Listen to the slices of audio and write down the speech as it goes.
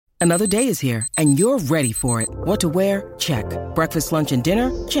Another day is here, and you're ready for it. What to wear? Check. Breakfast, lunch, and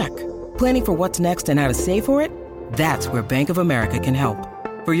dinner? Check. Planning for what's next and how to save for it? That's where Bank of America can help.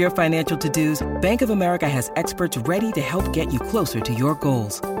 For your financial to-dos, Bank of America has experts ready to help get you closer to your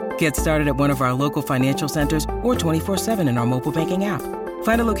goals. Get started at one of our local financial centers or 24/7 in our mobile banking app.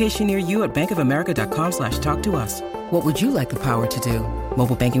 Find a location near you at bankofamerica.com/talktous. What would you like the power to do?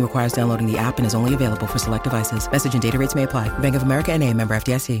 Mobile banking requires downloading the app and is only available for select devices. Message and data rates may apply. Bank of America N.A., member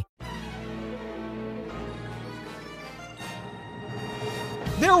FDIC.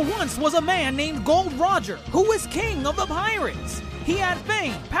 There once was a man named Gold Roger who was king of the pirates. He had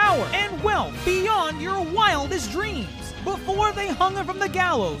fame, power, and wealth beyond your wildest dreams. Before they hung him from the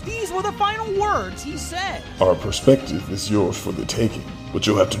gallows, these were the final words he said. Our perspective is yours for the taking, but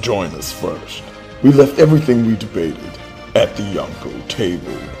you'll have to join us first. We left everything we debated at the Yonko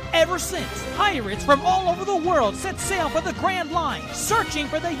table. Ever since, pirates from all over the world set sail for the Grand Line, searching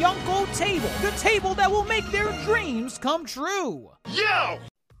for the Yonko table, the table that will make their dreams come true. Yo!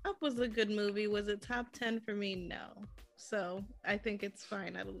 Up was a good movie. Was it top 10 for me? No. So I think it's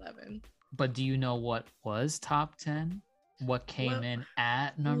fine at 11. But do you know what was top 10? What came in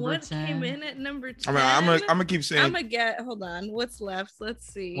at number 10? What came in at number 10? I'm gonna keep saying. I'm gonna get. Hold on. What's left? Let's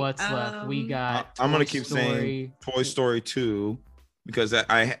see. What's left? We got. I'm gonna keep saying Toy Story 2 because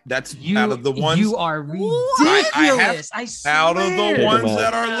that's out of the ones. You are ridiculous. I swear. Out of the ones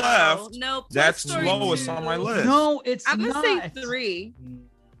that are left, no, that's lowest on my list. No, it's I'm not. gonna say 3.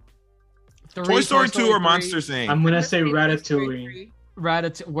 Toy Story 2 or Monsters Inc. I'm gonna say Ratatouille.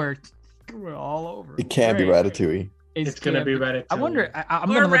 Ratatouille. We're all over. It can't be Ratatouille. It's gonna be Ratatouille. I wonder. I'm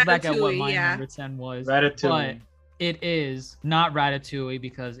gonna look back at what my number 10 was. Ratatouille. But it is not Ratatouille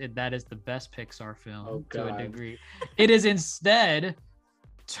because that is the best Pixar film to a degree. It is instead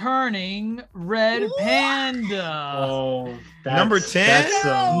Turning Red Panda. Oh, number 10.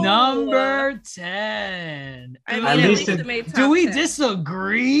 Number 10. I mean, at least it made top 10. Do we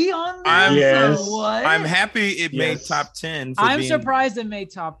disagree on that? Yes. What? I'm happy it made top 10. I'm surprised it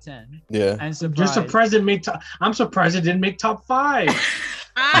made top 10. Yeah. I'm surprised it made top. I'm surprised it didn't make top 5.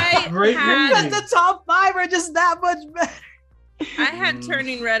 Because the top 5 are just that much better. I had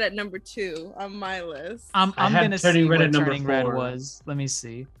Turning Red at number 2 on my list. I'm gonna see what Turning Red was. Let me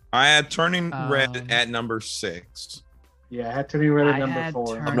see. I had Turning Red at number 6. Yeah, I had Turning Red at number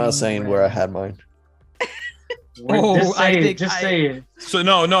 4. I'm not saying where I had mine. Just say it. So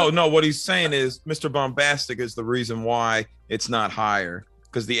no. What he's saying is Mr. Bombastic is the reason why it's not higher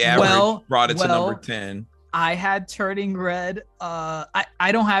because the average brought it to number 10. I had Turning Red.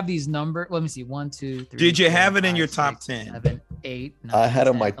 I don't have these numbers. Let me see. 1, 2, 3. Did you have it in your top 10? 7, 8, 9, I had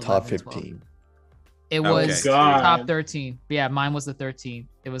 10, on my 11, top 12. 15. It was top 13. Yeah, mine was the 13th.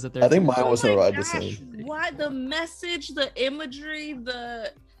 It was the 13th. I think mine was around the same. Why the message, the imagery,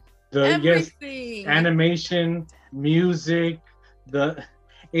 the yes, everything, animation, music,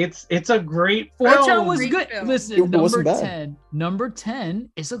 it's a great film. 4-10 was good. Film. Listen, number 10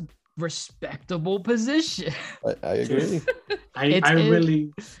 is a respectable position. I agree.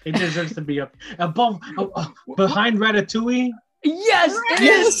 It deserves to be up above, behind Ratatouille. Yes, it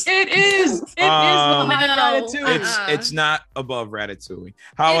is. It is behind Ratatouille. It's not above Ratatouille.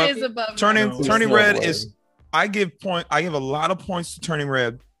 It is above. Turning Red is. I give a lot of points to Turning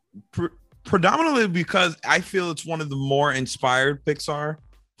Red, predominantly because I feel it's one of the more inspired Pixar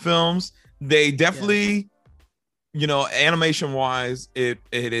films. They definitely, animation wise, it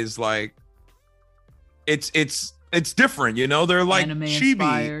is like it's different. They're like anime chibi.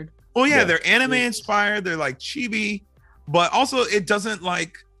 Inspired. Oh yeah, they're anime inspired. They're like chibi. But also it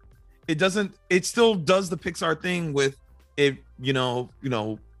still does the Pixar thing with it,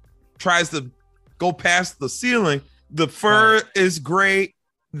 tries to go past the ceiling. The fur is great.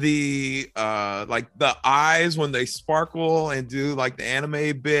 The the eyes when they sparkle and do like the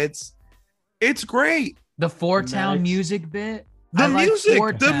anime bits. It's great. The Four Town music bit. The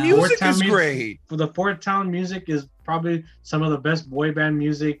music is great. The Four Town music is probably some of the best boy band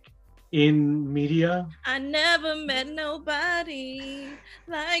music in media. I never met nobody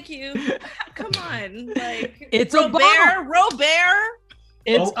like you. Come on, like it's Robert.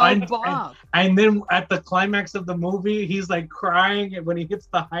 It's a bop. And then at the climax of the movie, he's like crying when he hits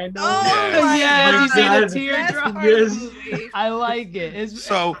the high note. Oh yeah, you see the teardrop. Yes. I like it.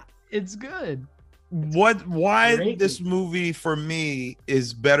 It's good. Why this movie for me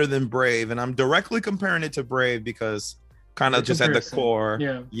is better than Brave, and I'm directly comparing it to Brave because kind of just at the core.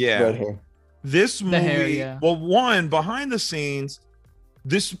 Yeah. This movie, well, one, behind the scenes,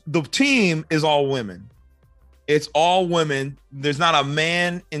 the team is all women. It's all women. There's not a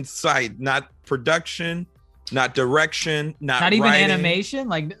man in sight, not production, not direction, not even writing. animation.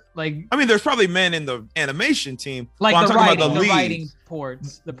 Like I mean, there's probably men in the animation team. like but I'm the talking writing, about the leads. writing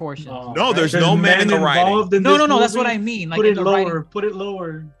portions. No, there's no men in the writing. involved in No, this that's what movie. I mean. Like Put in it the lower. writing. Put it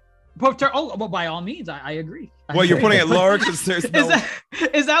lower. Oh, well, by all means, I agree. Well, you're putting it lower because there's no.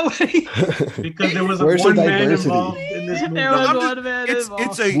 Is that what he? Because there was Where's one the man diversity? involved in this movie. There was I'm one man involved.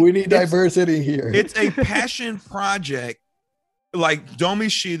 It's a. We need diversity here. It's a passion project. Like Domi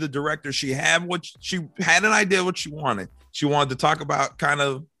Shi, the director, she had an idea what she wanted. She wanted to talk about kind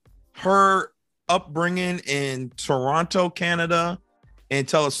of her upbringing in Toronto, Canada, and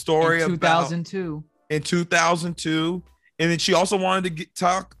tell a story in 2002. In 2002, and then she also wanted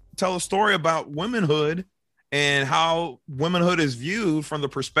to tell a story about womanhood and how womanhood is viewed from the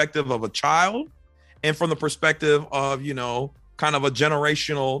perspective of a child and from the perspective of, you know, kind of a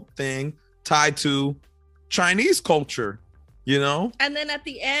generational thing tied to Chinese culture, you know? And then at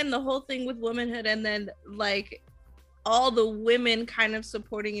the end, the whole thing with womanhood, and then like all the women kind of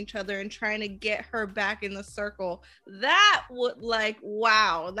supporting each other and trying to get her back in the circle. That would like,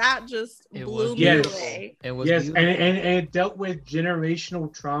 wow, that just blew me away. It was and it dealt with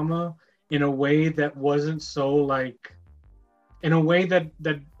generational trauma in a way that wasn't so like, in a way that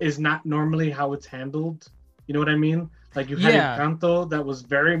is not normally how it's handled. You know what I mean? Like you had Encanto that was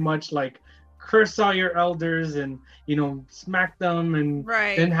very much like curse all your elders and, you know, smack them and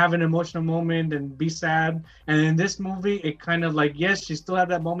then have an emotional moment and be sad. And in this movie, it kind of like, yes, she still had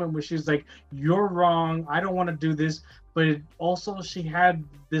that moment where she's like, you're wrong, I don't want to do this. But it also, she had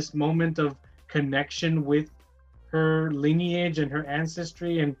this moment of connection with her lineage and her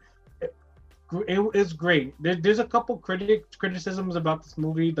ancestry. And it's great. There's a couple criticisms about this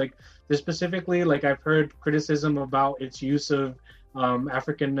movie. Like there's specifically, like I've heard criticism about its use of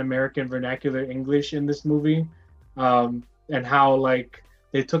African American vernacular English in this movie, and how like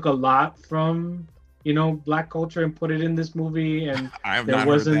they took a lot from, you know, Black culture and put it in this movie, and I've not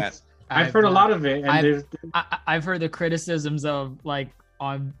heard that. I've heard a lot of it, and I've heard the criticisms of like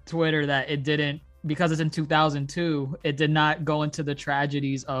on Twitter that it didn't, because it's in 2002, it did not go into the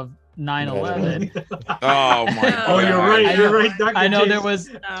tragedies of 9/11. Oh my god. Oh, you're right. You're right, Dr. I know James. there was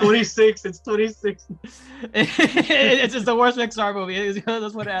 26. It's 26. It's just the worst Pixar movie.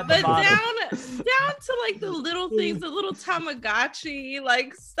 That's what it had. But down to like the little things, the little Tamagotchi,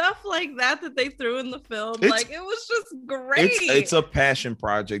 like stuff like that they threw in the film. Like it was just great. It's a passion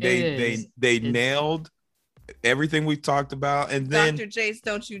project. They nailed everything we talked about, and then Dr. Jace,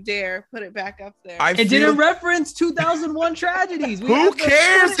 don't you dare put it back up there. It didn't reference 2001 tragedies. Who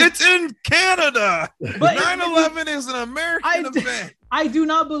cares? It's in Canada. But 9/11 is an American event. I do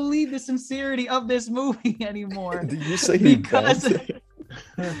not believe the sincerity of this movie anymore. Did you say because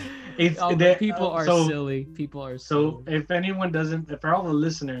people are so, silly. People are so silly. If anyone doesn't, for all the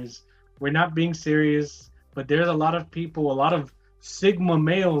listeners, we're not being serious, but there's a lot of people, a lot of Sigma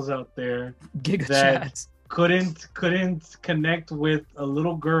males out there Giga that chats. couldn't connect with a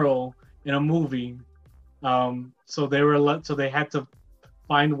little girl in a movie, so they had to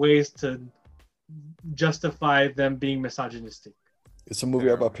find ways to justify them being misogynistic. It's a movie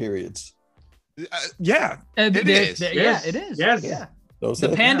about periods. Yeah, it is. Yeah, it is. Yes. Yeah. Those The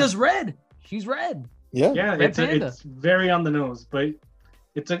panda's red. She's red. Yeah. Yeah, Red Panda. it's very on the nose, but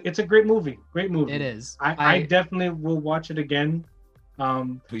it's a great movie. Great movie. It is. I definitely will watch it again. We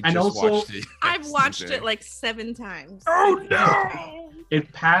and just also watched it I've watched yesterday. it like 7 times. Oh no!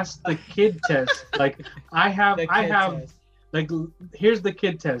 it passed the kid test. Like test. like here's the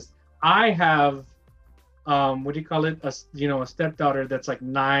kid test. I have what do you call it? A stepdaughter that's like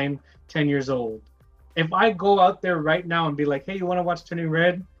 9-10 years old. If I go out there right now and be like, hey, you want to watch Turning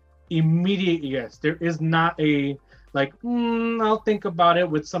Red? Immediate yes. There is not a like I'll think about it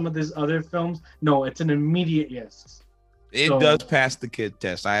with some of these other films. No, it's an immediate yes. It does pass the kid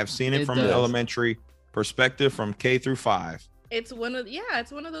test. I have seen it from does. the elementary perspective, from K through 5. It's one of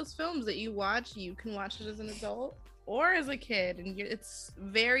those films that you watch. You can watch it as an adult or as a kid, and it's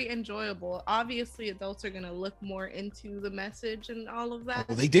very enjoyable. Obviously, adults are gonna look more into the message and all of that.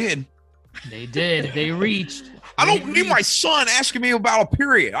 Well, they did. They did. They reached. I don't need my son asking me about a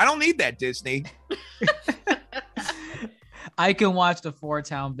period. I don't need that, Disney. I can watch the Four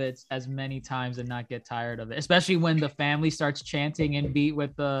Town bits as many times and not get tired of it, especially when the family starts chanting and beat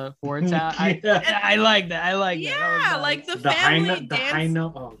with the Four Town. I like that. I like that. Yeah, That like nice. the family the high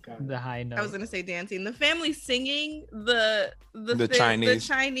note. Oh god. The high note. I was gonna say dancing. The family singing the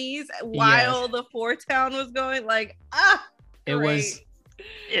Chinese while the Four Town was going. Like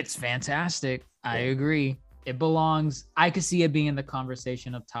It's fantastic. I agree. It belongs. I could see it being in the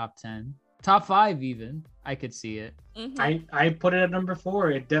conversation of top 10, top 5 even. I could see it. I put it at number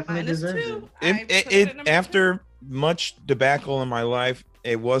 4. It definitely deserves it. It after much debacle in my life,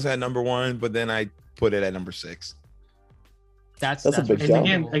 it was at number 1, but then I put it at number 6. That's a big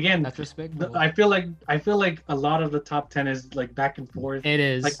jump. Again, that's respectable. I feel like a lot of the top 10 is like back and forth. It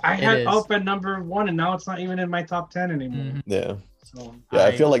is. Like I had up at number 1, and now it's not even in my top 10 anymore. Yeah. So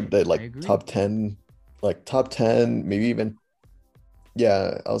I feel like the top 10, maybe even.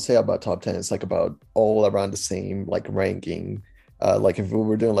 Yeah, I'll say about top 10. It's like about all around the same like ranking. Like if we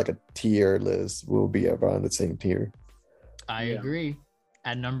were doing like a tier list, we'll be around the same tier. I agree.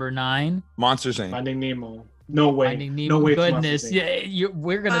 At number 9, Monsters Inc. Finding Nemo. No way. Finding Nemo. No way. Goodness,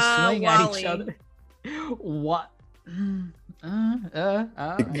 we're gonna swing at each other. What?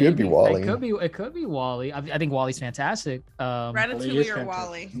 It could be Wall-E. It could be Wall-E. I think Wall-E's fantastic. Ratatouille or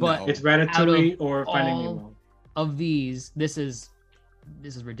Wall-E. But it's Ratatouille or Finding Nemo. Of these, this is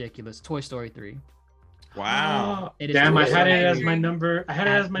ridiculous. Toy Story 3. Wow. Damn, I had it as my number. I had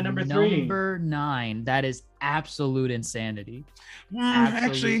it as my number 3. Number 9. That is absolute insanity.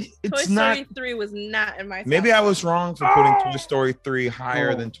 Actually, it's Toy not. Story 3 was not in my. Maybe I was wrong for putting Toy Story 3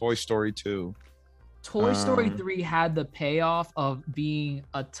 higher than Toy Story 2. Toy Story 3 had the payoff of being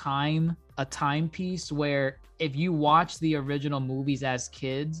a timepiece where if you watch the original movies as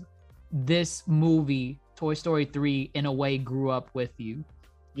kids, this movie, Toy Story 3, in a way grew up with you.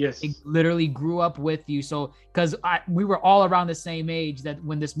 Yes. It literally grew up with you. So, because we were all around the same age that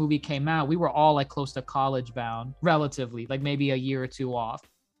when this movie came out, we were all like close to college bound, relatively, like maybe a year or two off.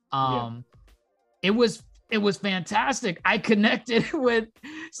 It was fantastic. I connected with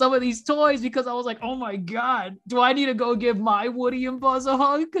some of these toys because I was like, oh my God, do I need to go give my Woody and Buzz a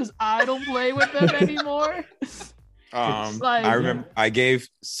hug? Because I don't play with them anymore. I remember I gave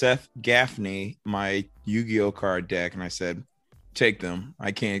Seth Gaffney my Yu-Gi-Oh card deck and I said, take them.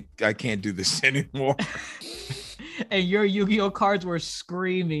 I can't do this anymore. And your Yu-Gi-Oh cards were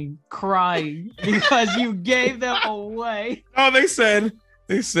screaming, crying because you gave them away. Oh, they said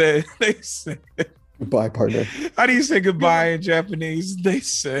goodbye, partner. How do you say goodbye in Japanese? They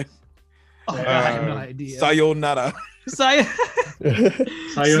said I have no idea. Sayonara. Sayonara,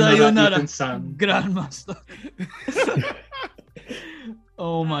 Grandmaster.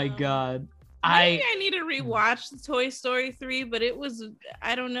 Oh my God. I need to rewatch Toy Story 3, but it was,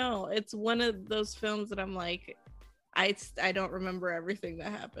 I don't know. It's one of those films that I'm like, I don't remember everything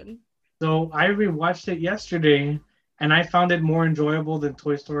that happened. So I rewatched it yesterday, and I found it more enjoyable than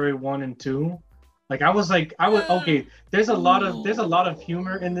Toy Story 1 and 2. Like I was okay. There's a lot of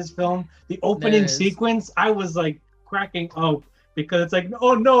humor in this film. The opening sequence, I was like cracking up because it's like,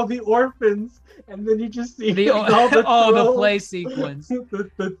 oh no, the orphans, and then you just see the play sequence.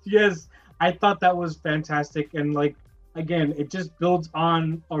 Yes. I thought that was fantastic, and like again, it just builds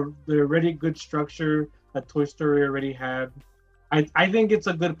on the already good structure that Toy Story already had. I think it's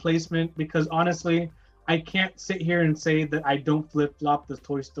a good placement because honestly, I can't sit here and say that I don't flip-flop the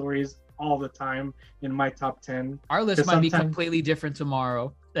Toy Stories all the time in my top 10. Our list might be completely different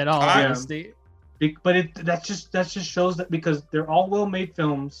tomorrow. In all honesty, but that just shows that because they're all well-made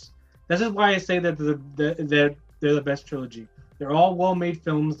films. This is why I say that they're the best trilogy. They're all well-made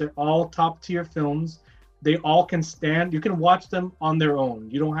films. They're all top-tier films. They all can stand. You can watch them on their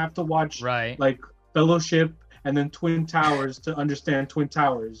own. You don't have to watch like Fellowship and then Twin Towers to understand Twin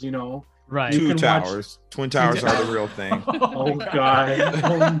Towers, you know? Right. Twin Towers are the real thing. Oh,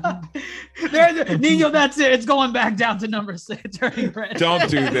 God. Nino, that's it. It's going back down to number 6. Turning red. Don't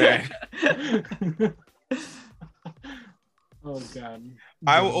do that. Oh, God.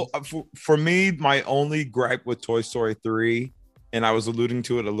 For me, my only gripe with Toy Story 3, and I was alluding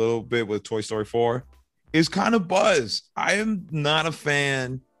to it a little bit with Toy Story 4, is kind of Buzz. I am not a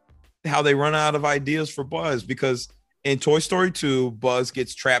fan how they run out of ideas for Buzz, because in Toy Story 2, Buzz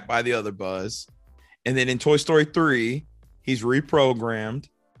gets trapped by the other Buzz. And then in Toy Story 3, he's reprogrammed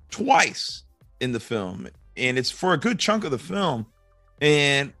twice in the film. And it's for a good chunk of the film.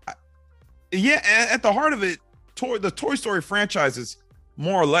 And at the heart of it, the Toy Story franchise is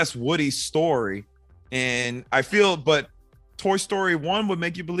more or less Woody's story. And I feel, but Toy Story 1 would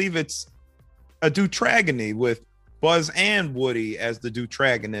make you believe it's a doutragony with Buzz and Woody as the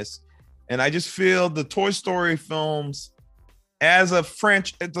doutragonists. And I just feel the Toy Story films as the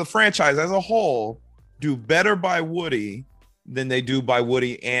franchise as a whole do better by Woody than they do by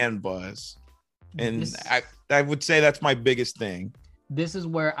Woody and Buzz. And I would say that's my biggest thing. This is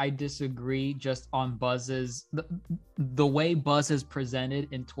where I disagree just on Buzz's, the way Buzz is presented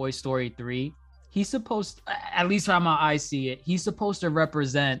in Toy Story 3. He's supposed, at least from how I see it, he's supposed to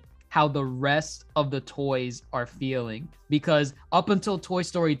represent how the rest of the toys are feeling. Because up until Toy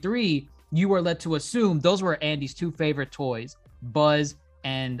Story 3, you were led to assume those were Andy's two favorite toys, Buzz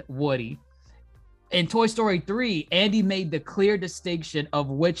and Woody. In Toy Story 3, Andy made the clear distinction of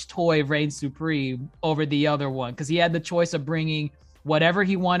which toy reigned supreme over the other one, because he had the choice of bringing whatever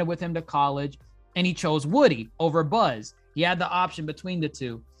he wanted with him to college, and he chose Woody over Buzz. He had the option between the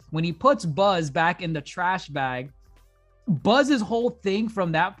two. When he puts Buzz back in the trash bag, Buzz's whole thing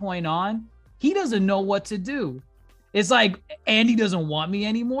from that point on, he doesn't know what to do. It's like, Andy doesn't want me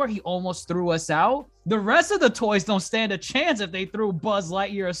anymore. He almost threw us out. The rest of the toys don't stand a chance if they threw Buzz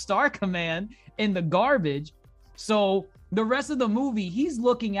Lightyear a Star Command in the garbage. So the rest of the movie, he's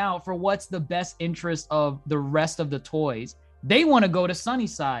looking out for what's the best interest of the rest of the toys. They want to go to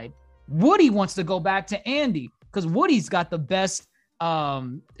Sunnyside. Woody wants to go back to Andy because Woody's got the best,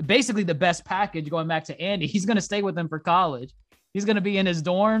 basically the best package going back to Andy. He's going to stay with him for college. He's going to be in his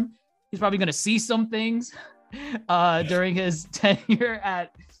dorm. He's probably going to see some things during his tenure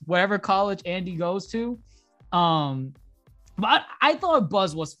at wherever college Andy goes to. But I thought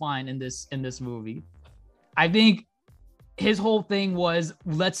Buzz was fine in this movie. I think his whole thing was,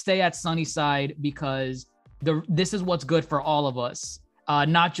 let's stay at Sunnyside because this is what's good for all of us,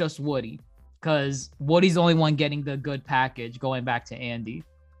 not just Woody, because Woody's the only one getting the good package going back to Andy.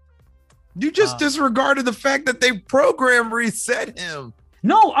 You just disregarded the fact that they program reset him.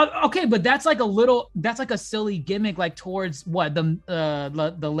 No, okay, but that's like a silly gimmick, like towards what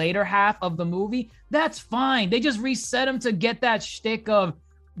the later half of the movie. That's fine. They just reset him to get that shtick of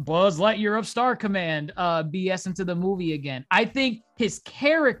Buzz Lightyear of Star Command BS into the movie again. I think his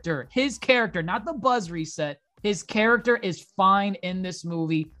character, not the Buzz reset, his character is fine in this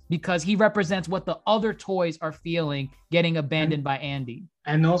movie because he represents what the other toys are feeling getting abandoned by Andy.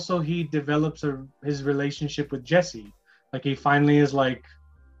 And also he develops his relationship with Jessie. Like he finally is like,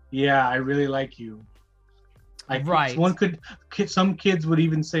 yeah, I really like you. Like, right. Some kids would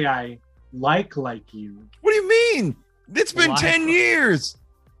even say, I like you. What do you mean? It's been 10 years.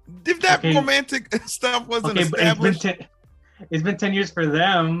 If that romantic stuff wasn't established. It's been 10 years for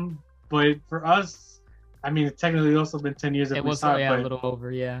them, but for us, I mean, it's technically also been 10 years. It was a little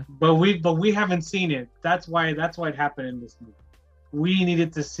over, yeah. But we haven't seen it. That's why it happened in this movie. We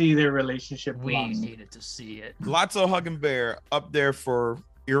needed to see their relationship. We needed to see it. Lotso Hugging Bear up there for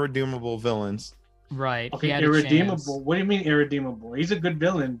irredeemable villains. Right. Okay, irredeemable. What do you mean irredeemable? He's a good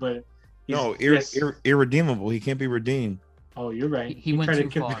villain, but irredeemable. He can't be redeemed. Oh, you're right. He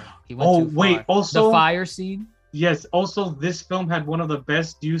went too far. Wait. Also, the fire scene. Yes. Also, this film had one of the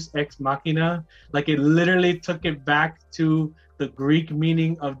best Deus Ex Machina. Like it literally took it back to the Greek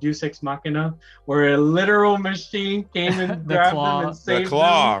meaning of Deus Ex Machina, where a literal machine came and grabbed them and saved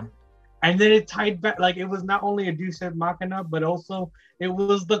them. And then it tied back, like it was not only a Deus Ex Machina, but also it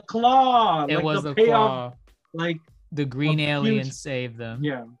was the claw. It like was the payoff, claw. like the green alien saved them.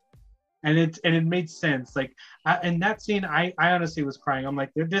 Yeah, and it made sense. Like in that scene, I honestly was crying. I'm like,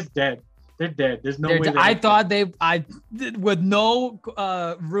 they're just dead. They're dead. There's no way. I thought with no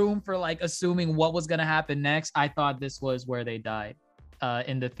room for like assuming what was gonna happen next. I thought this was where they died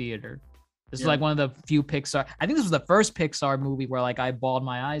in the theater. This was like one of the few Pixar. I think this was the first Pixar movie where like I bawled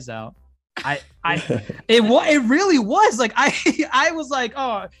my eyes out. It really was like I was like,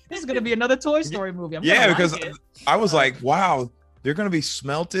 oh, this is gonna be another Toy Story movie. Because I was like, wow, they're gonna be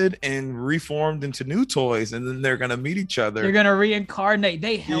smelted and reformed into new toys, and then they're gonna meet each other. They're gonna reincarnate.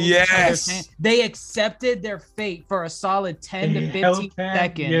 They held each other's hand. They accepted their fate for a solid 10 to 15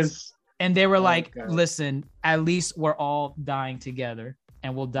 seconds, and they were like, listen, at least we're all dying together,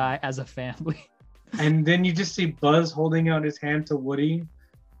 and we'll die as a family. And then you just see Buzz holding out his hand to Woody.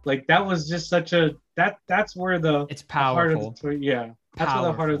 Like that was just such a that's where it's powerful. The heart of the toy, that's where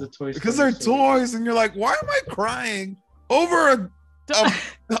the heart of the toys. Because they're toys, and you're like, why am I crying over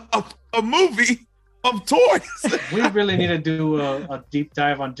a movie of toys? We really need to do a deep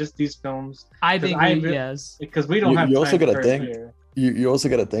dive on just these films. I think yes, because we don't have. You time also gotta think. Here. You also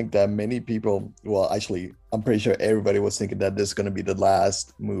gotta think that many people. Well, actually, I'm pretty sure everybody was thinking that this is gonna be the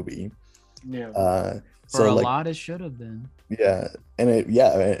last movie. Yeah. For a lot, it should have been. Yeah,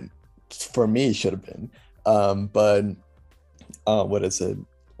 and for me, it should have been. But what is it?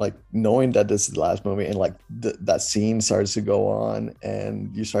 Like knowing that this is the last movie, and like that scene starts to go on,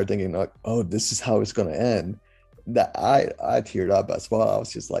 and you start thinking like, oh, this is how it's gonna end. That I teared up as well. I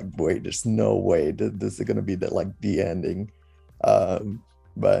was just like, wait, there's no way that this is gonna be the ending.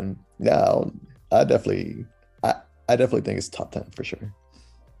 But yeah, I definitely think it's top 10 for sure.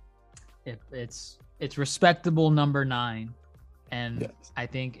 It's respectable number 9, and yes. I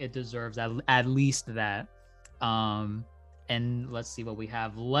think it deserves at least that. And let's see what we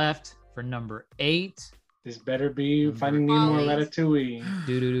have left for number 8. This better be Finding Nemo or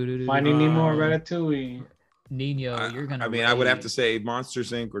Ratatouille. Finding Nemo or Ratatouille. Nino, you're gonna. I would have to say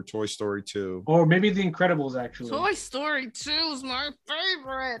Monsters Inc. or Toy Story 2, or maybe The Incredibles. Actually, Toy Story 2 is my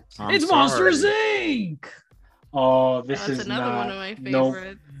favorite. It's Monsters Inc. Oh, this is another not, one of my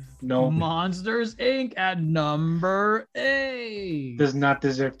favorites. No, Monsters Inc. at number 8 does not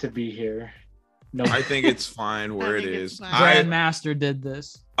deserve to be here. No, I think it's fine where it is. Grandmaster did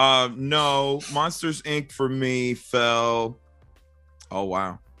this. No, Monsters Inc. for me fell. Oh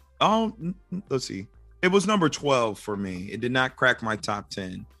wow. Oh, let's see. It was number 12 for me. It did not crack my top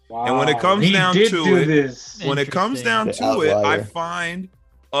 10. Wow. And when it comes down to it, when it comes down The to it, I outlier. find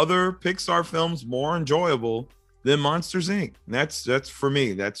other Pixar films more enjoyable than Monsters Inc. That's for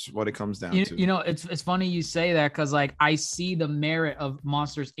me. That's what it comes down to. You know, it's funny you say that because like I see the merit of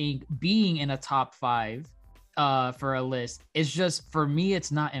Monsters Inc. being in a top 5 for a list. It's just for me,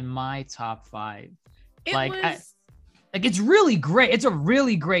 it's not in my top 5. Like it's really great. It's a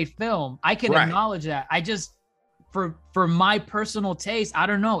really great film. I can acknowledge that. I just for my personal taste, I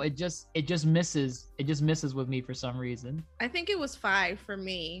don't know. It just misses. It just misses with me for some reason. I think it was 5 for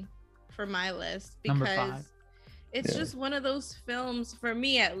me for my list Number because 5. it's just one of those films for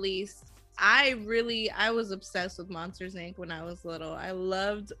me at least. I was obsessed with Monsters Inc. when I was little. I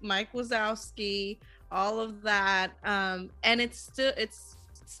loved Mike Wazowski, all of that. And it's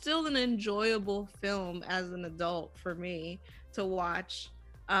still an enjoyable film as an adult for me to watch.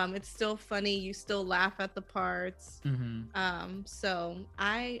 It's still funny. You still laugh at the parts. So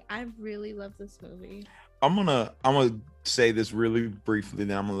I really love this movie. I'm gonna say this really briefly,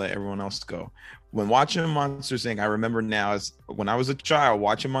 then I'm gonna let everyone else go. When watching Monsters Inc., I remember now as when I was a child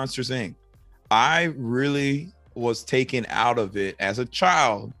watching Monsters Inc., I really was taken out of it as a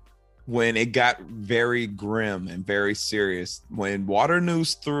child when it got very grim and very serious. When Water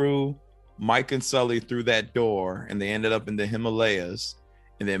News threw Mike and Sully through that door and they ended up in the Himalayas,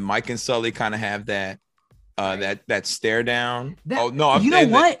 and then Mike and Sully kind of have that that stare down.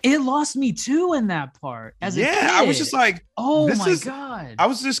 It lost me too in that part. As a kid. I was just like, God. I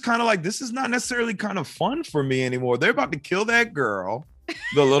was just kind of like, this is not necessarily kind of fun for me anymore. They're about to kill that girl,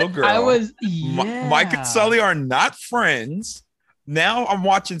 the little girl. Mike and Sully are not friends. Now I'm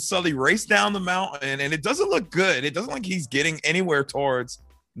watching Sully race down the mountain, and it doesn't look good. It doesn't look like he's getting anywhere towards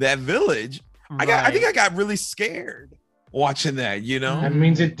that village. I think I got really scared watching that, you know? That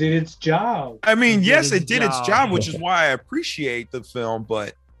means it did its job. I mean, yes, it did its job, which is why I appreciate the film.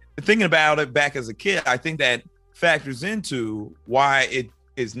 But thinking about it back as a kid, I think that factors into why it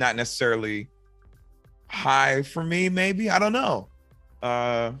is not necessarily high for me, maybe. I don't know.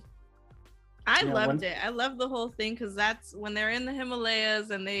 I loved it. I love the whole thing because that's when they're in the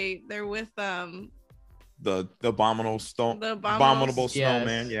Himalayas and they're with the abominable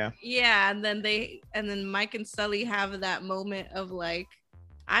snowman. Yeah, and then Mike and Sully have that moment of like,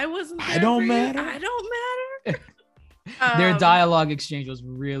 I don't matter. I don't matter. Their dialogue exchange was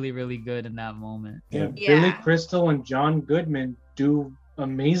really, really good in that moment. Yeah. Billy Crystal and John Goodman do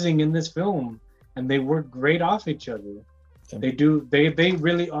amazing in this film, and they work great off each other. They do. They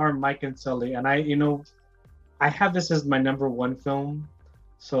really are Mike and Sully, and I have this as my number 1 film.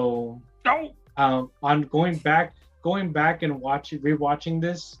 So on going back and rewatching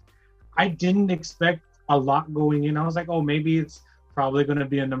this, I didn't expect a lot going in. I was like, oh, maybe it's probably going to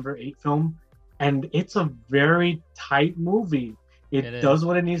be a number 8 film, and it's a very tight movie. It does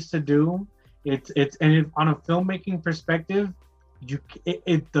what it needs to do. On a filmmaking perspective,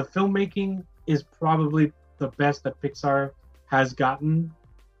 the filmmaking is probably the best that Pixar has gotten,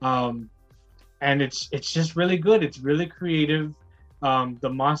 and it's just really good. It's really creative. The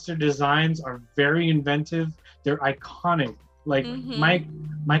monster designs are very inventive. They're iconic. Like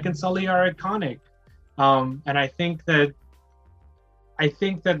Mike and Sully are iconic. And I think that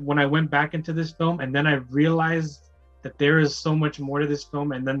when I went back into this film and then I realized that there is so much more to this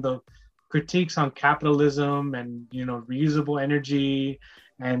film, and then the critiques on capitalism and reusable energy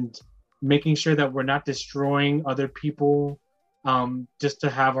and making sure that we're not destroying other people just to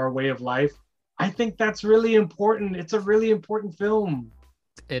have our way of life. I think that's really important. It's a really important film.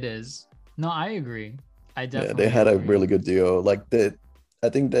 It is. No, I agree. I definitely. They had a really good duo. Like I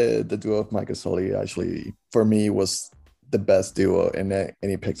think the duo of Mike and Sully actually for me was the best duo in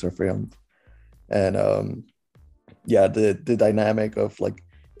any Pixar film, and the dynamic of like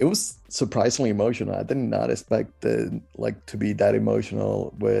it was surprisingly emotional. I did not expect to be that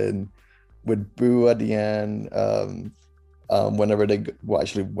emotional with Boo at the end. Whenever they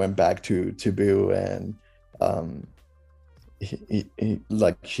actually went back to Boo, and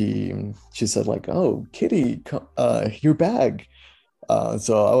she said like, "Oh, Kitty, you're back."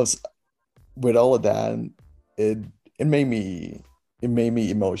 So with all of that, it it made me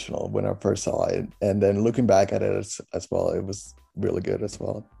emotional when I first saw it, and then looking back at it as well, it was really good as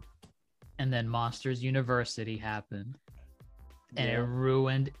well. And then Monsters University happened, and it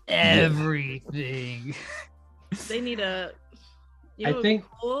ruined everything. They need a. I think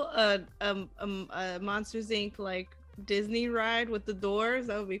cool? A Monsters Inc. like Disney ride with the doors.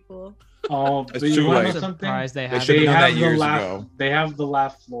 That would be cool. Oh, It's but you too want to late. know something? They They should have done that years ago. They have the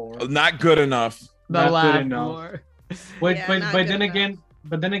laugh floor. Not good enough. The Not good laugh enough. floor. But Yeah, but not but good then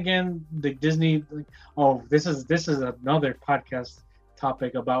enough. again, the Disney. Oh, this is another podcast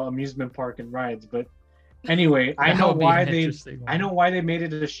topic about amusement park and rides. But anyway, I That know would be why an they. interesting I one. know why they made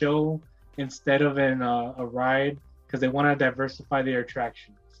it a show instead of a ride, because they want to diversify their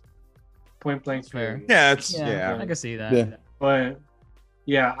attractions. Point blank. That's fair. period. Yeah, it's Yeah, yeah. I can see that. Yeah. But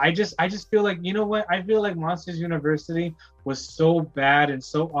yeah, I just feel like, you know what? I feel like Monsters University was so bad and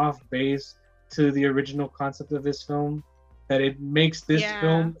so off base to the original concept of this film that it makes this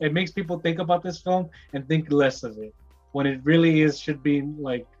film, it makes people think about this film and think less of it, when it really should be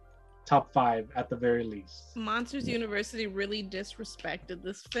like top 5 at the very least. Monsters University really disrespected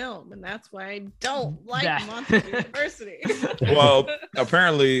this film, and that's why I don't like That- Monsters University. Well,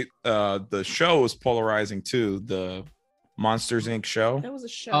 apparently, the show is polarizing too. The Monsters Inc. show. That was a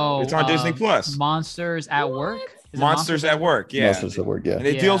show. Oh, It's on Disney Plus. Monsters at Work. Is it Monsters at Work. Yeah, Monsters at Work, yeah. and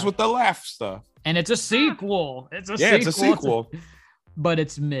it Yeah. deals with the laugh stuff. And it's a sequel. It's a Yeah, it's a sequel. But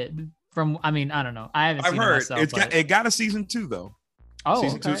it's mid. From I don't know. I haven't I've seen it heard myself. it got a season 2 though. Oh,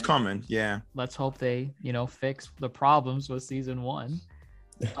 Season 2 is okay. coming. Yeah. Let's hope they, fix the problems with season 1.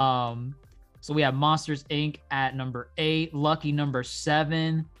 So we have Monsters Inc. at number 8, Lucky number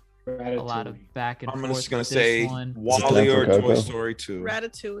 7. A lot of back and I'm forth. just gonna with say this one. Wally Is it or time for Toy Coco? Story 2.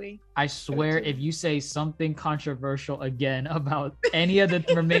 Ratatouille. I swear, if you say something controversial again about any of the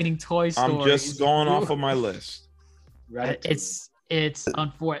remaining Toy Stories, I'm just going off of my list. Ratatouille. It's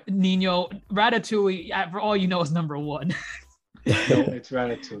unfortunate. Nino Ratatouille, for all you know, is number 1. No, it's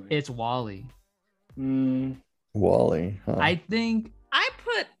Ratatouille. It's Wally. Wally. Huh? I think I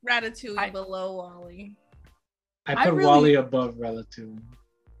put Ratatouille below Wally. I I put really- Wally above Ratatouille.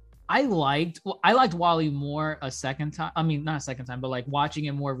 I liked Wally more a second time. I mean, not a second time, but like watching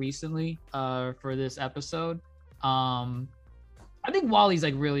it more recently for this episode. I think Wally's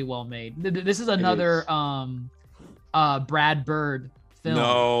like really well made. This is another Brad Bird film.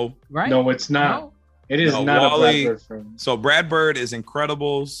 No. Right? No, it's not. No? It is No, not Wally- a Brad Bird film. So Brad Bird is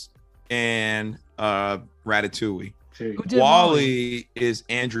Incredibles and Ratatouille. Period. Who did Wally is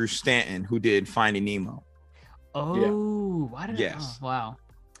Andrew Stanton, who did Finding Nemo. Oh, why did Yes. oh, wow.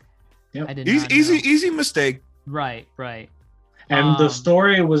 Yep. I did Easy, not know. easy mistake. Right. And the Um,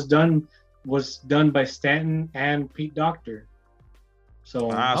 story was done by Stanton and Pete Docter.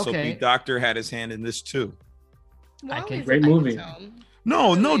 So So Okay. Pete Doctor had his hand in this too. Wally's Great a nice movie. film.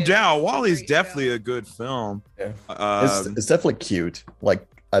 No, no Really is. doubt. Wally's Great definitely show. a good film. Yeah. Um, It's definitely cute. Like,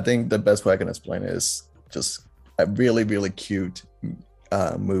 I think the best way I can explain it is just a really, really cute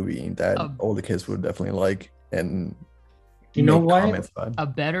movie that all the kids would definitely like. And You know make what? comments about. A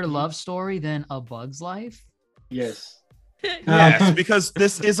better love story than A Bug's Life? yes. yes, because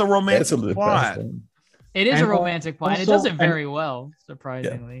this is a romantic That's the plot. best thing. It is And a romantic plot. And it also- does it very well,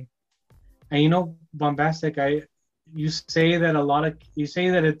 surprisingly. And you know, Bombastic, you say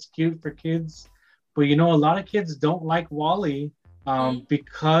that it's cute for kids, but you know, a lot of kids don't like Wally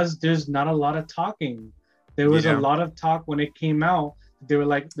because there's not a lot of talking. There was Yeah. a lot of talk when it came out. They were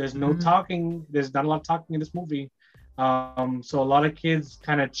like, there's no talking, there's not a lot of talking in this movie. So a lot of kids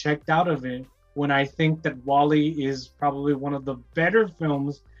kind of checked out of it, when I think that Wally is probably one of the better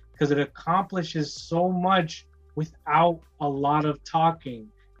films because it accomplishes so much without a lot of talking.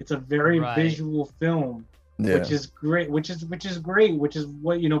 It's a very Right. visual film, Yeah. which is great, which is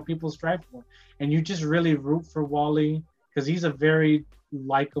what people strive for. And you just really root for Wally because he's a very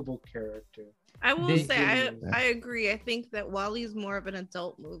likable character. I will They- say I agree. I think that Wally's more of an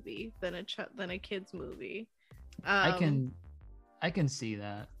adult movie than a kids movie. I can see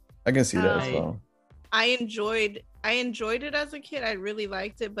that. I can see that as Um, well. I enjoyed it as a kid. I really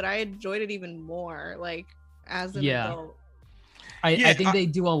liked it, but I enjoyed it even more like as an adult. I think they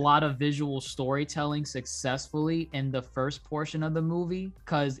do a lot of visual storytelling successfully in the first portion of the movie,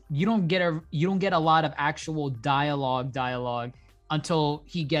 because you don't get a lot of actual dialogue until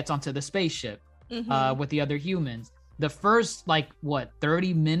he gets onto the spaceship with the other humans. The first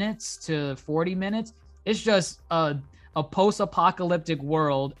 30 minutes to 40 minutes, it's just a post-apocalyptic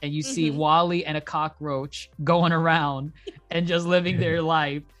world, and you see Wally and a cockroach going around and just living their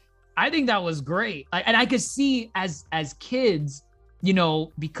life. I think that was great. And I could see as kids you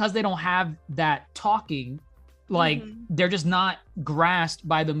know, because they don't have that talking, like they're just not grasped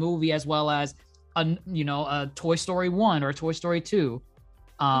by the movie as well as a Toy Story 1 or Toy Story 2.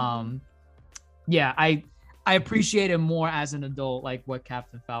 Yeah, I appreciate it more as an adult, like what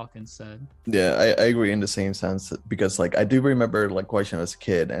Captain Falcon said. Yeah, I agree in the same sense, because like I do remember like watching as a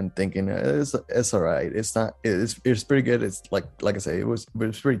kid and thinking it's all right. It's not it's pretty good. It's like I say, it was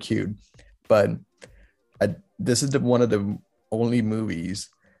pretty cute. But this is one of the only movies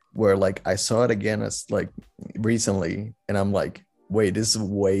where like I saw it again as like recently, and I'm like, wait, this is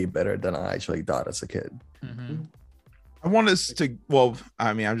way better than I actually thought as a kid. I want us to, well,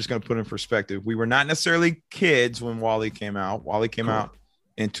 I mean, I'm just going to put in perspective. We were not necessarily kids when WALL-E came out. WALL-E came out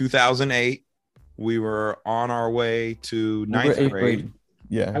in 2008. We were on our way to ninth grade.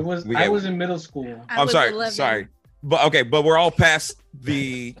 Yeah. I was in middle school. I'm sorry. But we're all past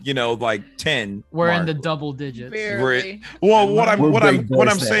the, like 10. We're mark. in the double digits. What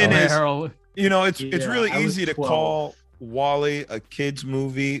I'm saying is, it's really I was easy to 12. call WALL-E a kids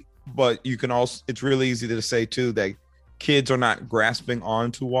movie, but you can also, it's really easy to say too that kids are not grasping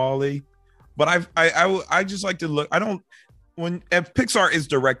onto WALL-E. But I just like to look. If Pixar is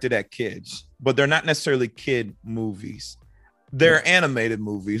directed at kids, but they're not necessarily kid movies. They're animated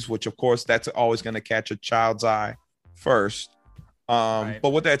movies, which of course that's always going to catch a child's eye first.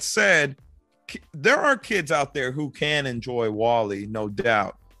 But with that said, there are kids out there who can enjoy WALL-E, no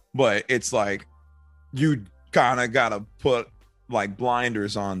doubt. But it's like you kind of got to put like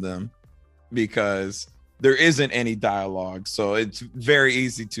blinders on them because there isn't any dialogue. So it's very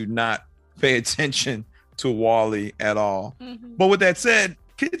easy to not pay attention to WALL-E at all. But with that said,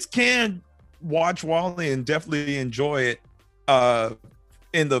 kids can watch WALL-E and definitely enjoy it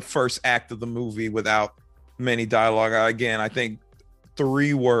in the first act of the movie without many dialogue. Again, I think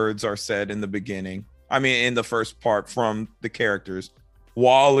 3 words are said in the beginning. I mean, in the first part from the characters: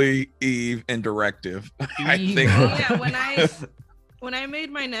 WALL-E, Eve, and Directive. I think. Yeah, when I made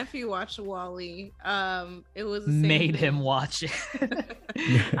my nephew watch WALL-E, it was the same made thing. him watch it.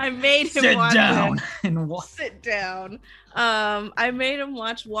 I made him Sit watch down it. and Sit down. I made him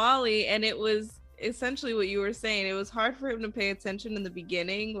watch WALL-E, and it was essentially what you were saying. It was hard for him to pay attention in the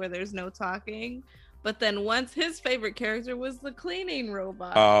beginning where there's no talking. But then once his favorite character was the cleaning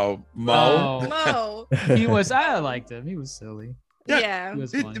robot. Oh, Mo. Mo. I liked him. He was silly. Yeah.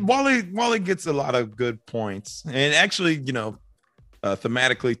 WALL-E gets a lot of good points. And actually,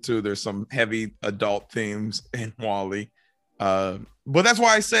 thematically too, there's some heavy adult themes in WALL-E. But that's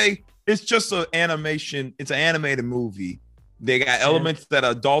why I say it's just an animation. It's an animated movie. They got elements that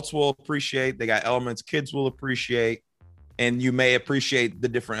adults will appreciate. They got elements kids will appreciate. And you may appreciate the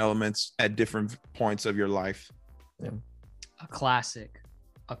different elements at different points of your life. Yeah. A classic.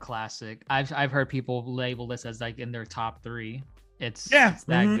 I've heard people label this as like in their top 3. It's that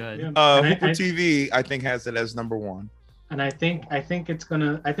good. Yeah. Hooper TV, I think, has it as number 1. And I think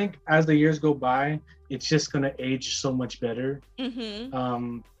as the years go by, it's just gonna age so much better.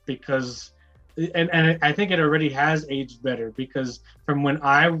 Because and I think it already has aged better, because from when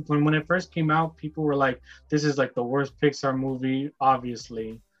it first came out, people were like, this is like the worst Pixar movie,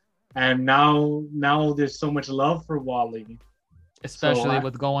 obviously. And now there's so much love for WALL-E. Especially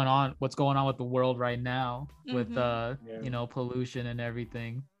what's going on with the world right now with pollution and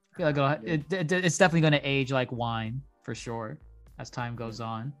everything. I feel like it's definitely going to age like wine for sure as time goes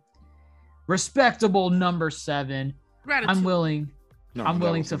on. Respectable number 7. Ratatouille. I'm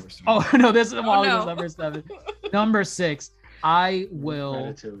willing to. Oh no, this is WALL-E was number 7. Number 6. I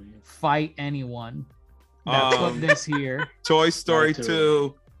will fight anyone that put this here. Toy Story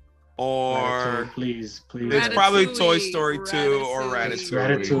 2, or please. It's probably Toy Story 2 or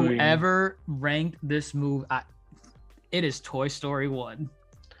Ratatouille. Whoever ranked this movie, it is Toy Story 1.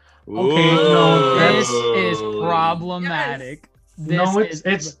 Okay, no, this is problematic. Yes.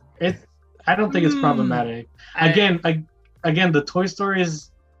 It's. I don't think it's problematic. Again, the Toy Stories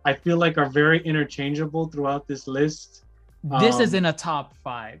I feel like are very interchangeable throughout this list. This is in a top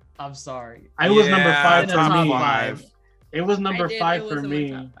 5. I'm sorry. I was number 5 for me. 5. It was number 5 for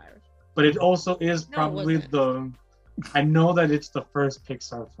me. But it also is probably I know that it's the first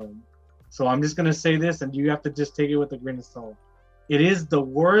Pixar film. So I'm just gonna say this, and you have to just take it with a grain of salt. It is the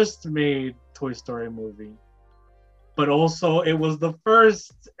worst made Toy Story movie. But also it was the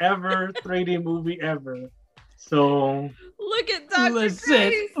first ever 3D movie ever. So look at Dr.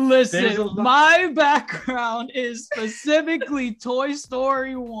 Listen. My background is specifically Toy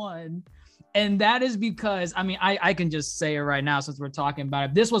Story 1. And that is because, I mean, I can just say it right now since we're talking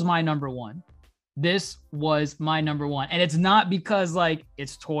about it. This was my number 1. This was my number 1. And it's not because like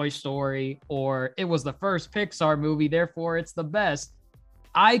it's Toy Story or it was the first Pixar movie, therefore it's the best.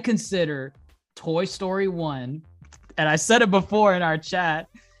 I consider Toy Story 1, and I said it before in our chat,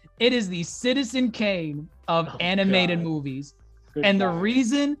 it is the Citizen Kane of animated movies. Good and God.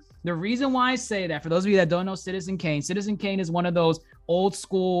 The reason why I say that, for those of you that don't know Citizen Kane is one of those old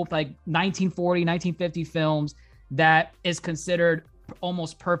school, like 1940, 1950 films that is considered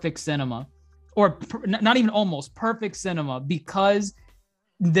almost perfect cinema, or not even almost perfect cinema, because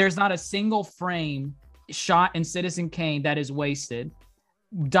there's not a single frame shot in Citizen Kane that is wasted.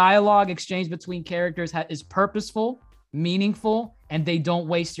 Dialogue exchange between characters is purposeful, meaningful, and they don't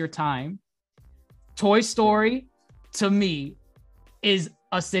waste your time. Toy Story, to me, is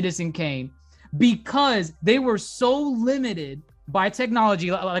a Citizen Kane because they were so limited by technology.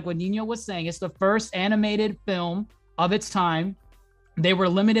 Like what Nino was saying, it's the first animated film of its time. They were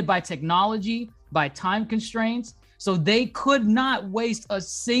limited by technology, by time constraints. So they could not waste a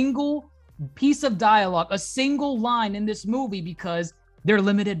single piece of dialogue, a single line in this movie because they're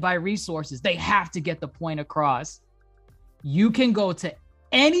limited by resources. They have to get the point across. You can go to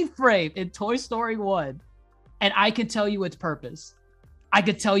any frame in Toy Story 1 and I could tell you its purpose. I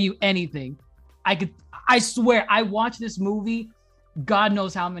could tell you anything. I swear, I watched this movie God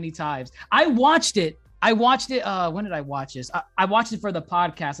knows how many times. I watched it. When did I watch this? I watched it for the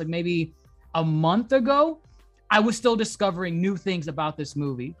podcast, like maybe a month ago. I was still discovering new things about this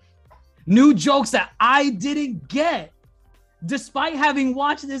movie. New jokes that I didn't get, despite having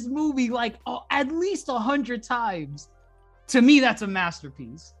watched this movie like at least 100 times. To me, that's a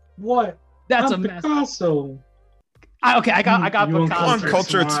masterpiece. What? That's I'm a Picasso. I got Picasso.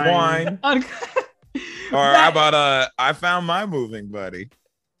 Uncultured swine. Or how about I found my moving buddy.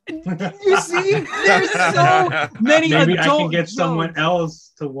 You see, there's so many. Maybe I can get someone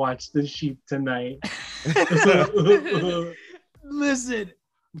else to watch the sheep tonight. Listen,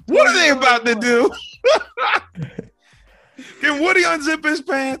 what are they about to do? Can Woody unzip his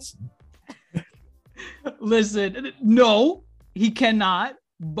pants? Listen, no, he cannot.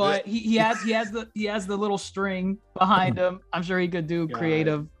 But he has the little string behind him. I'm sure he could do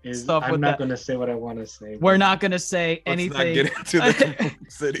creative stuff with that. I'm not gonna say what I want to say. We're not gonna say anything. Let's not get into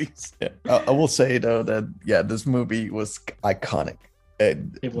the cities. Yeah, I will say though that this movie was iconic. It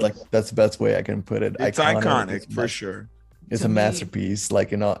was. Like that's the best way I can put it. It's iconic for sure. It's a masterpiece,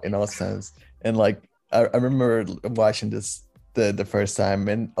 like in all sense. And like I remember watching this the first time,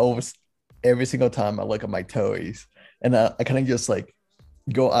 and almost every single time I look at my toys, and I kind of just like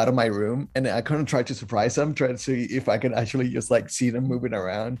go out of my room and I kind of try to surprise them, try to see if I can actually just like see them moving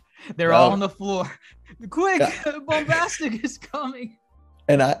around. They're all on the floor. Quick, Bombastic is coming.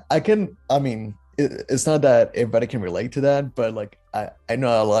 And I mean, it's not that everybody can relate to that, but like I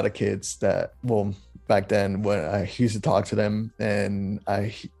know a lot of kids that, well, back then when I used to talk to them and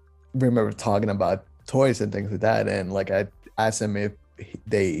I remember talking about toys and things like that. And like I asked them if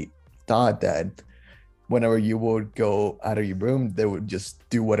they thought that whenever you would go out of your room, they would just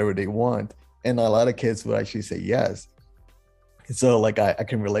do whatever they want. And a lot of kids would actually say yes. So like I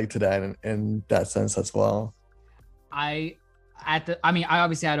can relate to that in that sense as well. I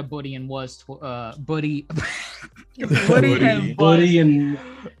obviously had a Buddy and was Buddy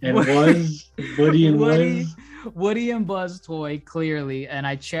and Buzz toy, clearly, and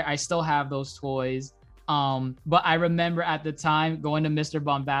I still have those toys. But I remember at the time, going to Mr.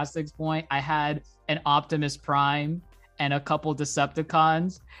 Bombastic's point, I had an Optimus Prime and a couple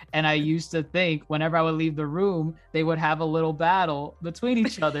Decepticons, and I used to think whenever I would leave the room, they would have a little battle between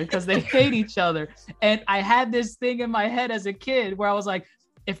each other because they hate each other. And I had this thing in my head as a kid where I was like,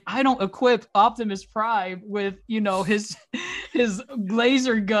 if I don't equip Optimus Prime with, his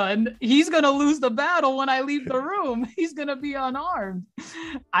laser gun, he's gonna lose the battle when I leave the room. He's gonna be unarmed.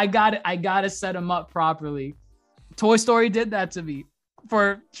 I gotta set him up properly. Toy Story did that to me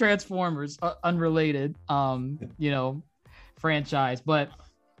for Transformers, unrelated, franchise. But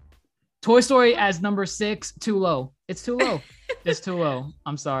Toy Story as number 6, too low. It's too low. It's too low.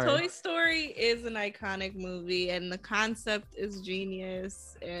 I'm sorry. Toy Story is an iconic movie, and the concept is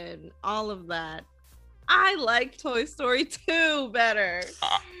genius, and all of that. I like Toy Story 2 better.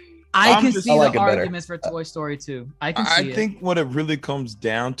 I can see the arguments for Toy Story 2. I can see it. I think what it really comes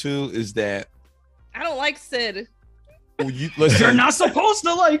down to is that I don't like Sid. You're not supposed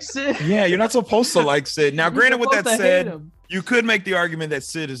to like Sid. Yeah, you're not supposed to like Sid. Now, granted, with that said, you could make the argument that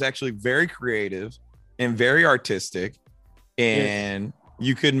Sid is actually very creative and very artistic, and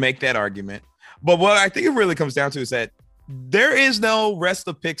you could make that argument. But what I think it really comes down to is that there is no rest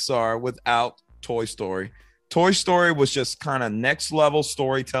of Pixar without Toy Story. Toy Story was just kind of next level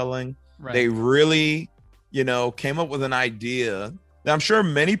storytelling. Right. They really, came up with an idea that I'm sure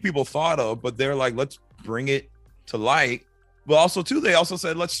many people thought of, but they're like, let's bring it to light But also too, they also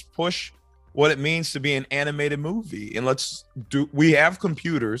said let's push what it means to be an animated movie, and we have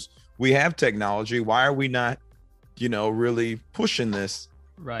computers, we have technology. Why are we not, really pushing this?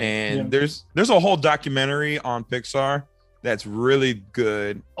 Right. And there's a whole documentary on Pixar that's really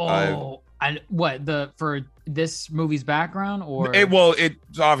good. And what for this movie's background, or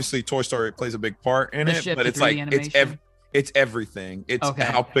it's obviously Toy Story plays a big part in it, but it's like it's everything. It's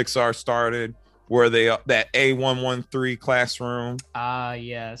how Pixar started, where that A113 classroom.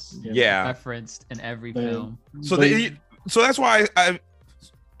 Yes. Yeah. Referenced in every film. So that's why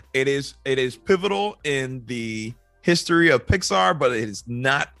it is pivotal in the history of Pixar, but it is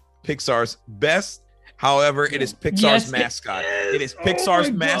not Pixar's best. However, it is Pixar's mascot. It is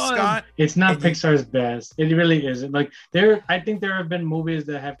Pixar's mascot. It's not Pixar's best. It really isn't. Like I think there have been movies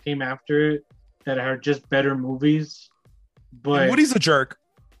that have came after it that are just better movies. But Woody's a jerk.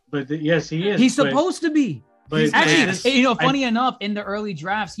 But yes, he is. He's supposed to be. But actually, funny enough, in the early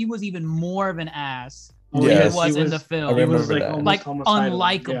drafts, he was even more of an ass than he was in the film. He was like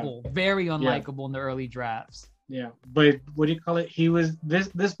unlikable, very unlikable in the early drafts. Yeah, but what do you call it? He was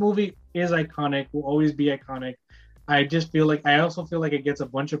this movie is iconic, will always be iconic. I also feel like it gets a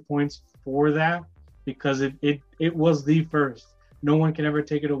bunch of points for that because it was the first. No one can ever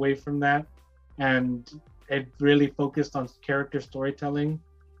take it away from that. And it really focused on character storytelling.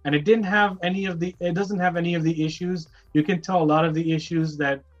 And it doesn't have any of the issues. You can tell a lot of the issues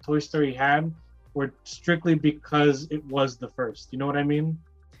that Toy Story had were strictly because it was the first. You know what I mean?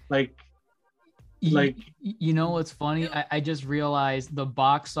 What's funny? I just realized the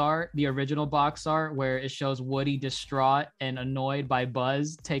box art, the original box art, where it shows Woody distraught and annoyed by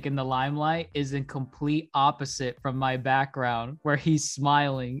Buzz taking the limelight, is in complete opposite from my background, where he's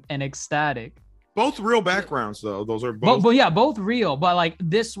smiling and ecstatic. Both real backgrounds, though. Those are both. Both real. But like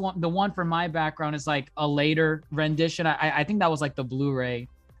this one, the one for my background is like a later rendition. I think that was like the Blu-ray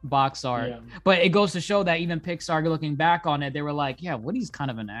box art. Yeah. But it goes to show that even Pixar, looking back on it, they were like, yeah, Woody's kind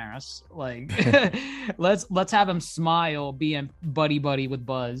of an ass. Like, let's have him smile being buddy with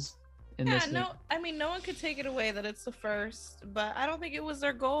Buzz. No one could take it away that it's the first, but I don't think it was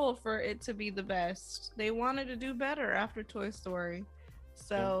their goal for it to be the best. They wanted to do better after Toy Story.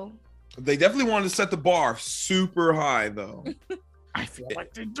 So they definitely wanted to set the bar super high, though. I feel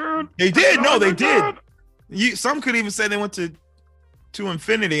like they did. They did. No, they did. Some could even say they went to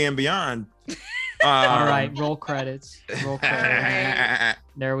infinity and beyond. All right, roll credits.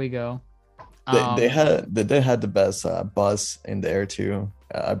 There we go. They had the best Buzz in there too,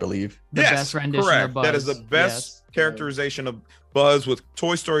 I believe. The best rendition correct. of Buzz. That is the best characterization of Buzz, with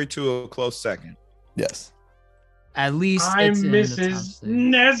Toy Story 2 a close second. Yes. At least I'm Mrs.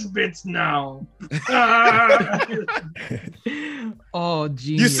 Nesbitt's now. Oh,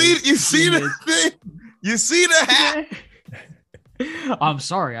 genius. You see the thing? You see the hat? I'm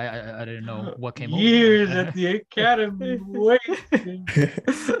sorry, I didn't know what came over. Years at the Academy.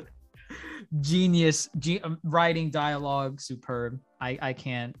 Genius. Writing dialogue, superb. I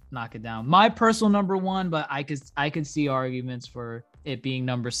can't knock it down. My personal number one, but I could see arguments for it being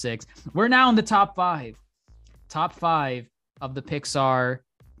number 6. We're now in the top 5. Top 5 of the Pixar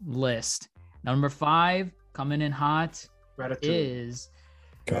list. Number 5, coming in hot, is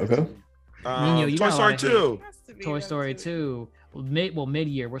Coco. Toy Story 2. Toy Story 2.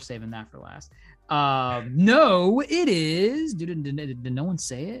 Mid-year. We're saving that for last. No, it is. Did no one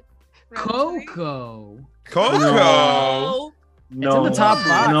say it? Coco. No, it's in the top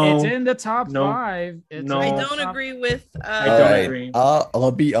 5. No, it's in the top 5. I don't agree with. I don't agree.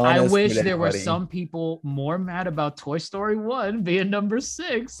 I'll be honest. I wish there were some people more mad about Toy Story 1 being number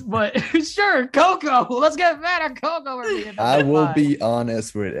 6, but sure, Coco. Let's get mad at Coco. I will be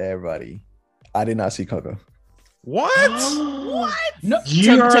honest with everybody. I did not see Coco. What? No,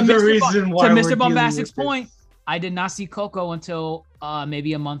 you are the reason why. To Mr. Bombastic's point, I did not see Coco until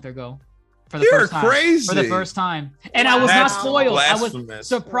maybe a month ago. For the first time. Crazy. For the first time. And I was not spoiled.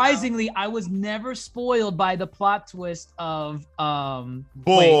 Blasphemous. I was never spoiled by the plot twist of Bull.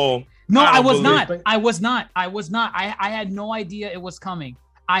 Wait. No, I was not. I had no idea it was coming.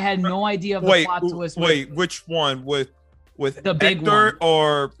 I had no idea of the plot twist. Wait, which one? With the big Hector one.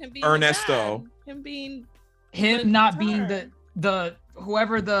 Or Ernesto? Him not being the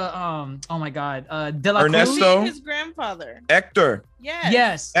whoever the oh my god, De La Ernesto? Cruz, his grandfather. Hector.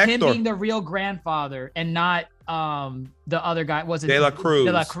 Yes. Hector. Him being the real grandfather and not the other guy. Was it De La Cruz?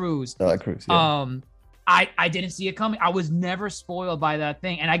 De La Cruz. Yeah. I didn't see it coming. I was never spoiled by that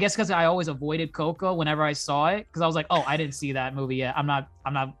thing, and I guess because I always avoided Coco whenever I saw it, because I was like, oh, I didn't see that movie yet. I'm not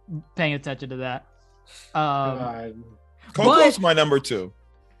paying attention to that. Coco's my number 2.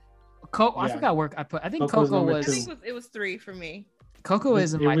 I forgot where I put. I think Coco's Coco number was. two. I think it was 3 for me. Coco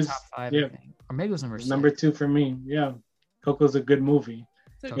is in It my was- top 5, yeah. I think. Or maybe it was number 6. Number 2 for me. Yeah, Coco's a good movie.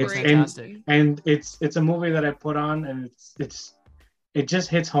 It's a Coco's great fantastic. movie. And it's a movie that I put on, and it just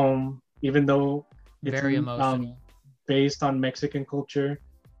hits home, even though it's Very emotional. based on Mexican culture.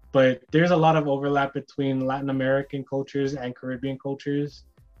 But there's a lot of overlap between Latin American cultures and Caribbean cultures.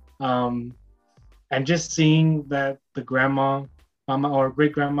 And just seeing that the grandma, Mama or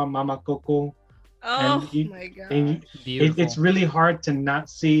great grandma, Mama Coco, Oh and my god. and Beautiful. it's really hard to not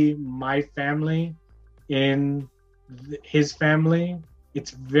see my family in his family.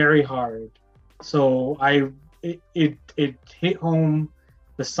 It's very hard. So it hit home.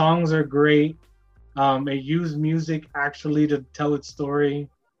 The songs are great. It used music actually to tell its story,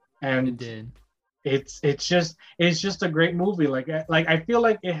 and It did. it's just a great movie. Like I feel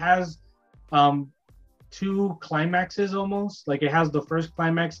like it has 2 climaxes almost. Like it has the first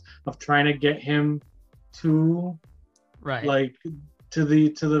climax of trying to get him to Right. like to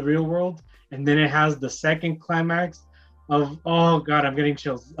the real world, and then it has the second climax of, oh god, I'm getting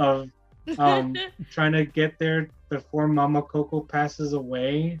chills, of trying to get there before Mama Coco passes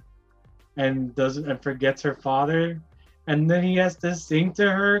away and forgets her father, and then he has to sing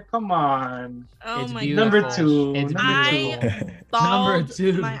to her. Come on. Oh It's my beautiful. Number gosh. 2. It's Number beautiful. 2. Bawled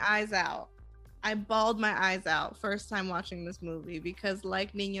 2. my eyes out. I bawled my eyes out first time watching this movie because,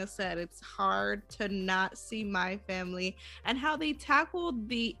 like Nino said, it's hard to not see my family and how they tackled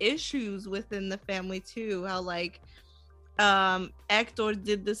the issues within the family too. How like Hector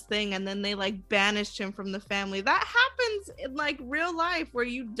did this thing and then they like banished him from the family. That happens in like real life where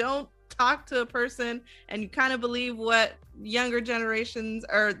you don't talk to a person and you kind of believe what younger generations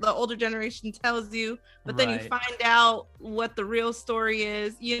or the older generation tells you, but then you Right. find out what the real story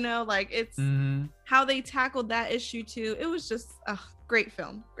is, you know, like it's how they tackled that issue too. It was just a great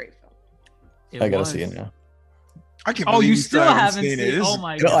film. It I gotta was. see it now. I can't Oh, believe you still haven't seen it. This Oh is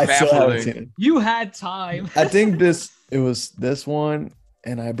my No, I god. still haven't baffling. seen it. You had time. I think it was this one,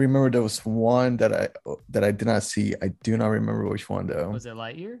 and I remember there was one that I did not see. I do not remember which one though. Was it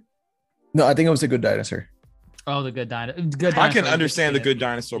Lightyear? No, I think it was A Good Dinosaur. Oh, the Good Dinosaur. I can understand the Good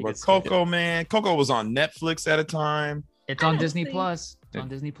Dinosaur, You but could skip Coco, man, Coco was on Netflix at a time. It's I on don't Disney think- Plus. It's on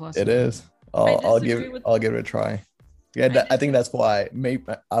Disney Plus. It is. I I'll disagree with- I'll give it a try. Yeah, I think that's why maybe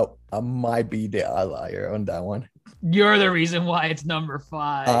I might be the outlier on that one. You're the reason why it's number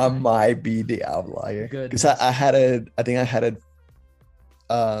 5. I might be the outlier because Goodness. I had it. I think I had it.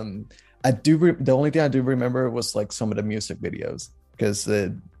 I do. The only thing I do remember was like some of the music videos because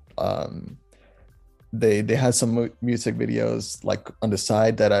they had some music videos like on the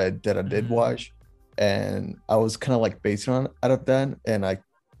side that I did watch, and I was kind of like based on out of that, and I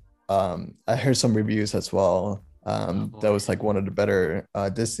heard some reviews as well. That was like one of the better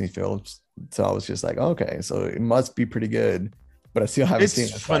Disney films. So I was just like, okay, so it must be pretty good, but I still haven't seen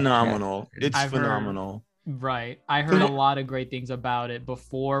it. It's so I can't- phenomenal. It's I've heard- phenomenal. Right. I heard a lot of great things about it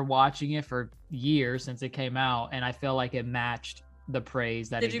before watching it for years since it came out, and I feel like it matched the praise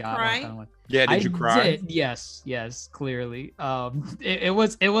that Did it you got. cry? I'm kinda like, Yeah, did you cry? did. Yes, clearly. It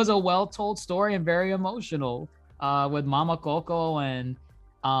was a well told story and very emotional. With Mama Coco and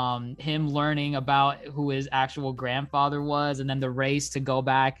him learning about who his actual grandfather was, and then the race to go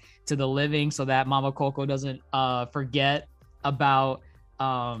back to the living so that Mama Coco doesn't forget about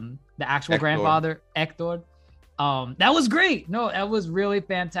the actual Hector. grandfather, Hector. That was great. No, that was really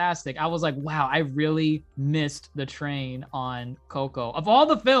fantastic. I was like, wow, I really missed the train on Coco. Of all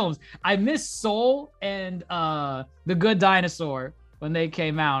the films, I missed Soul and The Good Dinosaur when they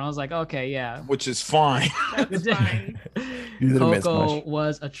came out. And I was like, okay, yeah. Which is fine. That's fine. You didn't miss Coco much.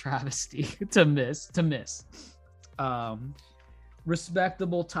 was a travesty to miss.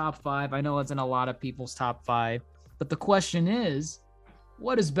 Respectable top 5. I know it's in a lot of people's top 5, but the question is,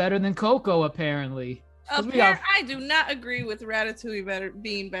 what is better than Coco? Apparently, 'Cause we got- I do not agree with Ratatouille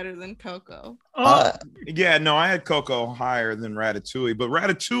being better than Coco. Yeah, no, I had Coco higher than Ratatouille, but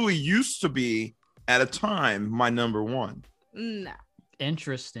Ratatouille used to be at a time my number 1. No.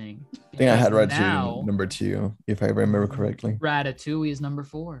 Interesting. I think I had Because Ratatouille now number 2, if I remember correctly. Ratatouille is number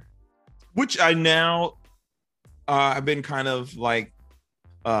 4. Which I now I've been kind of like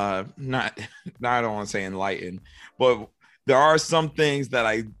not I don't want to say enlightened, but there are some things that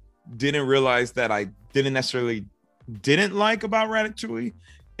I didn't realize that I didn't necessarily didn't like about Ratatouille,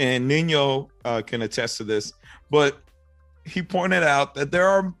 and Nino can attest to this, but he pointed out that there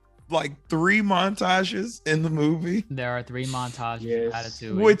are like 3 montages in the movie, There are 3 montages Yes. of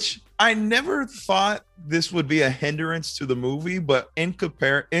Ratatouille. which I never thought this would be a hindrance to the movie, but in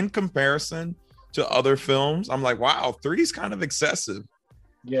comparison to other films, I'm like, wow, 3 is kind of excessive.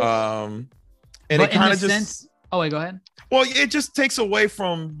 Yes. And but it kind of just sense, oh wait, go ahead. Well, it just takes away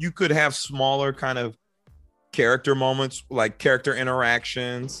from, you could have smaller kind of character moments, like character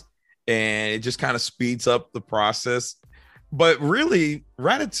interactions, and it just kind of speeds up the process. But really,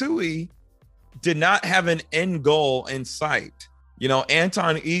 Ratatouille did not have an end goal in sight. You know,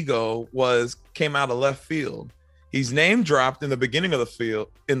 Anton Ego came out of left field. He's name dropped in the beginning of the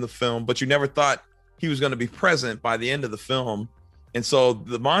film, but you never thought he was going to be present by the end of the film. And so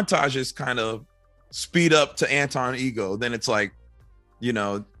the montages kind of speed up to Anton Ego. Then it's like, you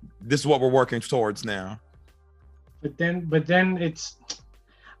know, this is what we're working towards now. But then it's,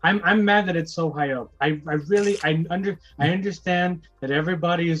 I'm mad that it's so high up. I understand that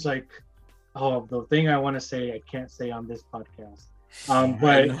everybody is like, oh, the thing I want to say I can't say on this podcast.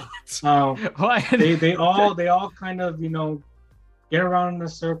 They all kind of, you know, get around in a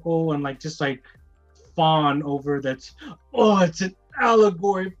circle and like just like fawn over that. Oh, it's an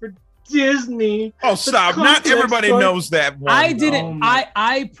allegory for Disney. Oh, stop! Not everybody knows that one. I didn't.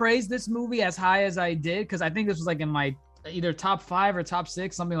 I praised this movie as high as I did because I think this was like in my either top 5 or top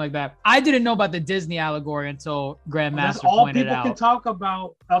 6, something like that. I didn't know about the Disney allegory until Grandmaster pointed out. All people can talk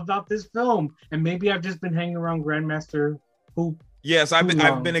about this film, and maybe I've just been hanging around Grandmaster who. Yes, I've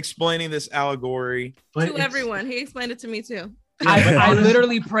been explaining this allegory to everyone. He explained it to me too. I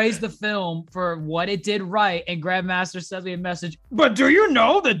literally praised the film for what it did right, and Grandmaster sends me a message. But do you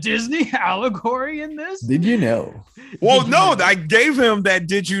know the Disney allegory in this? Did you know? Well, no, I gave him that.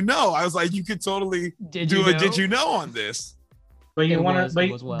 Did you know? I was like, you could totally do a did you know on this. But you want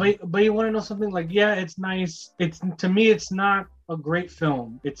to, but you want to know something like, yeah, it's nice. To me, it's not a great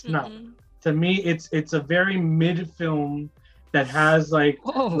film. It's not. To me, it's a very mid film. That has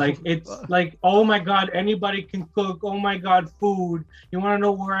oh my God, anybody can cook. Oh my God, food. You want to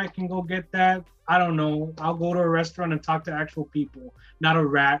know where I can go get that? I don't know. I'll go to a restaurant and talk to actual people, not a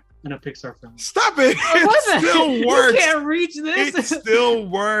rat in a Pixar film. Stop it! It still works. You can't reach this. It still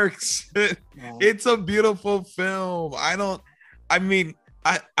works. It's a beautiful film. I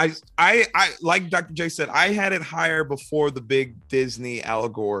like Dr. J said, I had it higher before the big Disney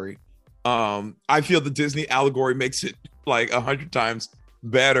allegory. I feel the Disney allegory makes it like 100 times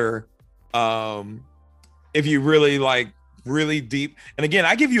better if you really deep. And again,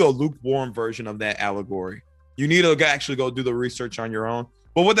 I give you a lukewarm version of that allegory. You need to actually go do the research on your own.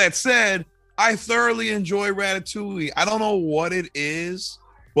 But with that said, I thoroughly enjoy Ratatouille. I don't know what it is,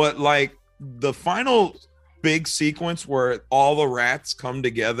 but like the final big sequence where all the rats come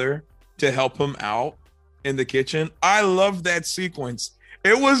together to help him out in the kitchen, I love that sequence.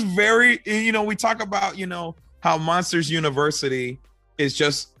 It was very, you know, we talk about, you know, how Monsters University is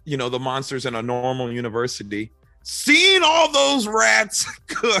just, you know, the monsters in a normal university. Seeing all those rats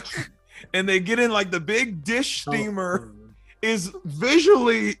cook and they get in like the big dish steamer is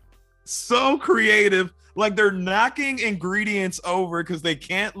visually so creative. Like they're knocking ingredients over because they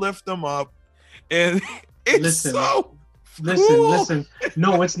can't lift them up. And it's Listen.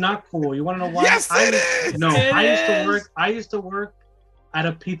 No, it's not cool. You want to know why? Yes, it is. No, I used to work at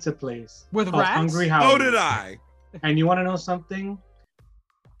a pizza place with rats. Hungry House. So did I. And you want to know something?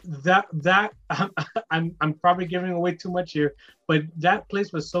 That I'm probably giving away too much here, but that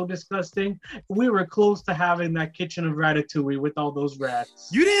place was so disgusting. We were close to having that kitchen of Ratatouille with all those rats.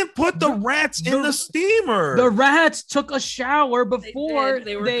 You didn't put the rats in the steamer. The rats took a shower before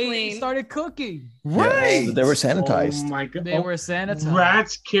they clean. Started cooking. Right. Yeah, they were sanitized. Oh my God. They were sanitized.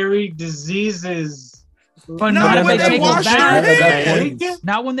 Rats carry diseases. But not when they take a bath.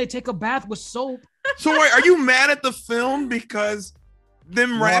 Not when they take a bath with soap. So wait, are you mad at the film because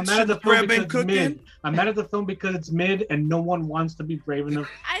them rats should have been cooking? I'm mad at the film because it's mid and no one wants to be brave enough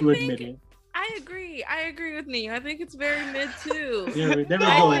to admit it. I agree with me. I think it's very mid too. Yeah, there we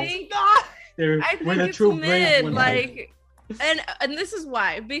go. I think it's mid. Like, and this is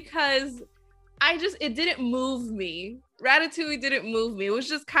why, because it didn't move me. Ratatouille didn't move me. It was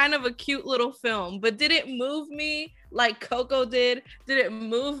just kind of a cute little film, but did it move me like Coco did? Did it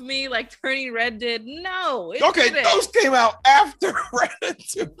move me like Turning Red did? No. Didn't. Those came out after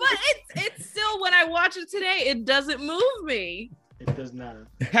Ratatouille. But it's still, when I watch it today, it doesn't move me. It does not.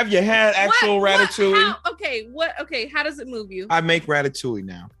 Have you had actual Ratatouille? How does it move you? I make Ratatouille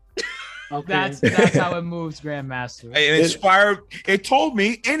now. Okay. That's how it moves, Grandmaster. It told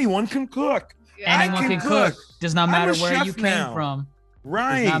me anyone can cook. Anyone can cook. Does not matter where you came from.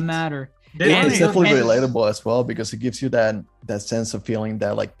 Right. Does not matter. It's definitely relatable as well because it gives you that sense of feeling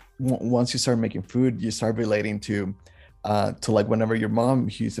that like once you start making food, you start relating to like whenever your mom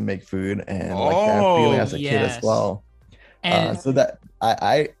used to make food and like that feeling as a kid as well. And so that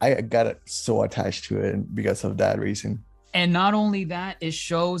I got so attached to it because of that reason. And not only that, it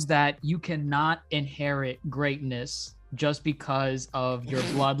shows that you cannot inherit greatness just because of your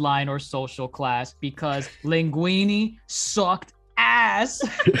bloodline or social class, because Linguini sucked ass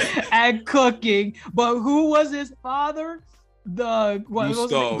at cooking. But who was his father? The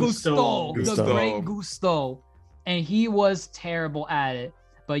Gusto. The great Gusto. And he was terrible at it.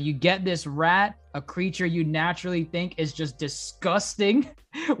 But you get this rat, a creature you naturally think is just disgusting,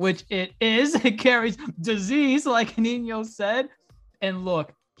 which it is. It carries disease, like Nino said. And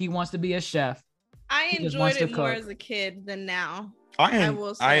look, he wants to be a chef. I enjoyed it more as a kid than now. I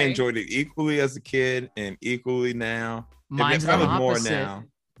enjoyed it equally as a kid and equally now. Mine's the opposite.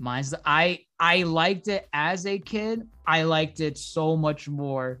 I liked it as a kid. I liked it so much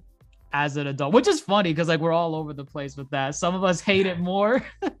more as an adult, which is funny because like we're all over the place with that. Some of us hate it more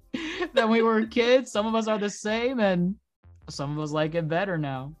than we were kids. Some of us are the same, and some of us like it better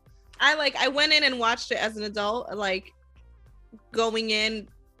now. I went in and watched it as an adult, like going in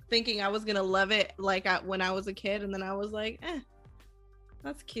thinking I was gonna love it like when I was a kid, and then I was like,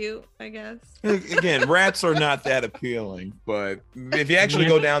 that's cute, I guess. Again, rats are not that appealing, but if you actually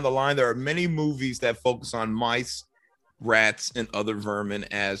go down the line, there are many movies that focus on mice, rats, and other vermin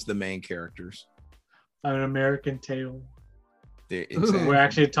as the main characters. An American Tail. Exactly. We're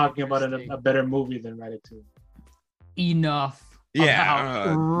actually talking about a better movie than Ratatouille. Enough.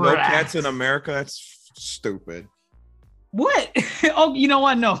 Yeah, no cats in America. That's stupid. What? Oh, you know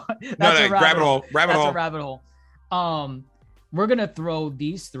what? No, that's a rabbit hole. A rabbit hole. We're gonna throw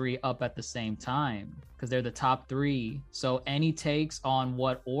these three up at the same time because they're the top three. So any takes on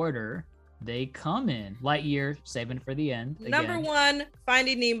what order they come in? Lightyear, saving for the end. Number 1,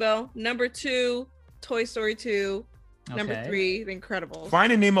 Finding Nemo. Number 2, Toy Story 2. Number 3, The Incredibles.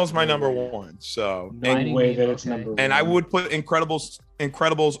 Finding Nemo's my number 1. So no way that it's number 1. And I would put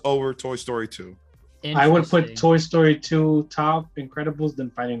Incredibles over Toy Story 2. I would put Toy Story 2 top, Incredibles,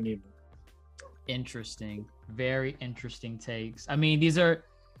 then Finding Nemo. Interesting. Very interesting takes. I mean, these are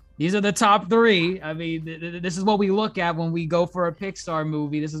the top three. I mean, this is what we look at when we go for a Pixar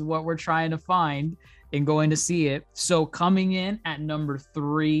movie. This is what we're trying to find and going to see it. So coming in at number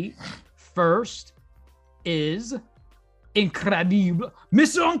 3 first is Incredible.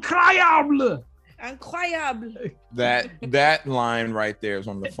 Mission Incroyable. Incroyable. That line right there is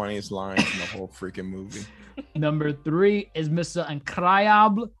one of the funniest lines in the whole freaking movie. Number 3 is Mission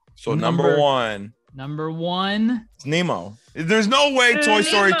Incroyable. So number 1. Number 1. It's Nemo. There's no way Toy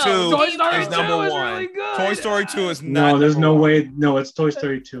Story 2 is number 1. Really Toy Story 2 is not. No, there's no way. No, it's Toy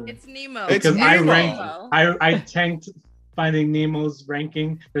Story 2. It's Nemo. Because Nemo. I tanked Finding Nemo's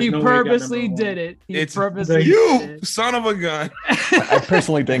ranking. He purposely did it. It's you, son of a gun. I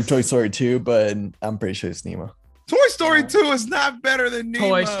personally think Toy Story 2, but I'm pretty sure it's Nemo. Toy Story 2 is not better than Nemo.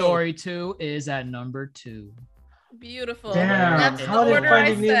 Toy Story 2 is at number 2. Beautiful. Damn. That's the order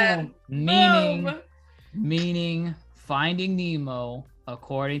I said. Meaning Finding Nemo,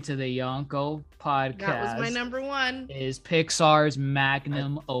 according to the Yonko podcast, that was my number 1. Is Pixar's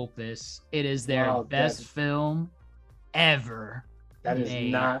magnum opus. It is their best film ever. That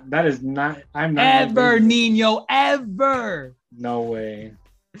is not. I'm not ever, Nino, ever. No way.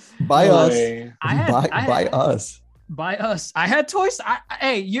 By us. By us. I had Toy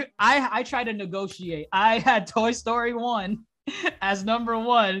Story. I tried to negotiate. I had Toy Story 1 as number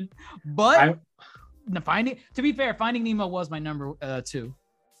 1, but to be fair, Finding Nemo was my number 2.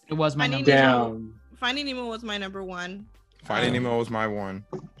 It was my number 2. Finding Nemo was my number 1. Finding Nemo was my 1.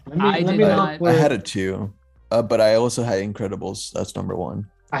 I had a 2, but I also had Incredibles. That's number 1.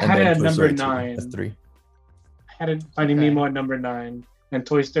 I had it at number 9. That's 3. I had Finding Nemo at number 9 and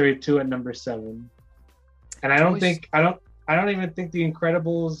Toy Story 2 at number 7. And I don't even think the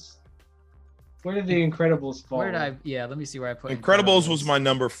Incredibles. Where did the Incredibles fall? Let me see where I put Incredibles was my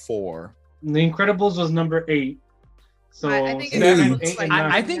number 4. The Incredibles was number 8. So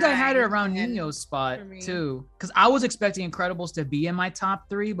I think I had it around Nino's spot too, because I was expecting Incredibles to be in my top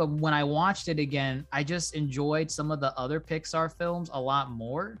 3, but when I watched it again, I just enjoyed some of the other Pixar films a lot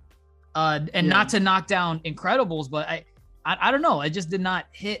more. Not to knock down Incredibles, but I don't know, it just did not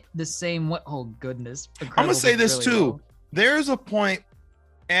hit the same way. Oh goodness! I'm gonna say this really too. Low. There's a point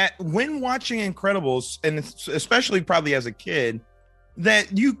when watching Incredibles, and especially probably as a kid,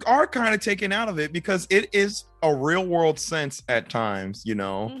 that you are kind of taken out of it because it is a real world sense at times,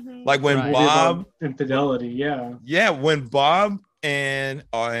 like when Bob infidelity, when Bob and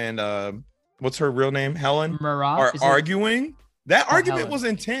what's her real name, Helen, are arguing. That argument was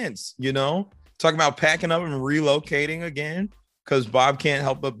intense, talking about packing up and relocating again because Bob can't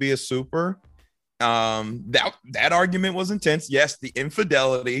help but be a super. That argument was intense. Yes, the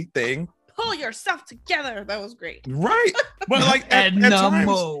infidelity thing pull yourself together. That was great. Right. But like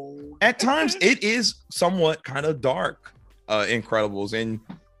at times it is somewhat kind of dark, Incredibles. And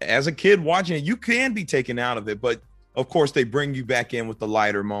as a kid watching it, you can be taken out of it, but of course they bring you back in with the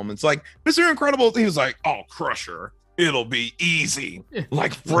lighter moments. Like Mr. Incredible, he was like, "Oh, Crusher, it'll be easy,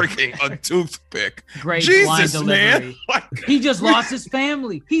 like breaking a toothpick." Great Jesus, line delivery. Man. Like, he just lost his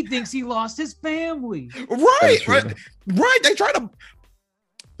family. He thinks he lost his family. Right. They try to.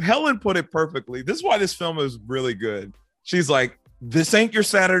 Helen put it perfectly. This is why this film is really good. She's like, "This ain't your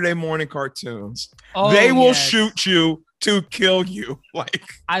Saturday morning cartoons. They will shoot you to kill you." Like,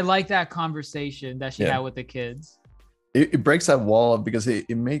 I like that conversation that she had with the kids. It breaks that wall because it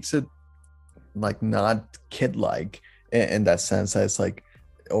makes it like not kid-like in that sense. That it's like,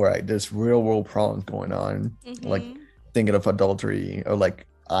 all right, there's real world problems going on, like thinking of adultery or like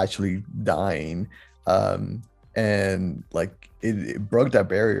actually dying, and like it broke that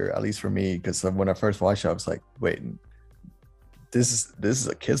barrier, at least for me, because when I first watched it, I was like, wait, this is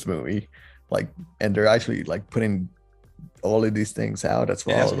a kids movie, like, and they're actually like putting all of these things out as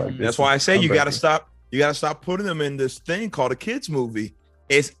well. Yeah, like, that's why I say you gotta stop putting them in this thing called a kids movie.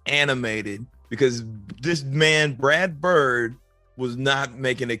 It's animated, because this man Brad Bird was not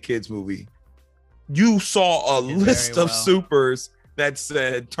making a kids movie. You saw a list of supers that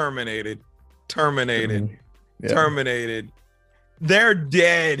said terminated. They're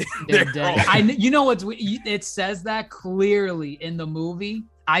dead. They're dead. You know what's? It says that clearly in the movie.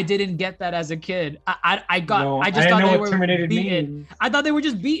 I didn't get that as a kid. I just thought they were beaten. Means. I thought they were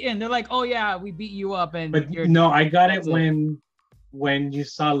just beaten. They're like, "Oh yeah, we beat you up." And I got it when you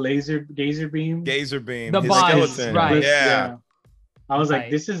saw Gazer Beam, the his skeleton, right? Yeah. I was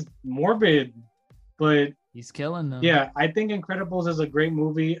like, this is morbid, but he's killing them. Yeah, I think Incredibles is a great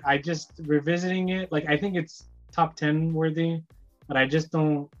movie. I just revisiting it, like I think it's top 10 worthy, but I just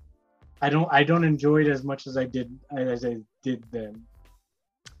don't enjoy it as much as I did then.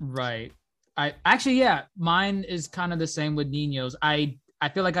 Right. Mine is kind of the same with Nino's. I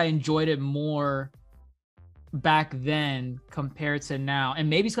feel like I enjoyed it more back then compared to now, and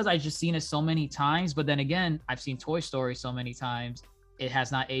maybe it's because I've just seen it so many times. But then again, I've seen Toy Story so many times, it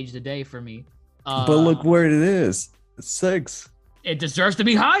has not aged a day for me. But look where it is. It's 6. It deserves to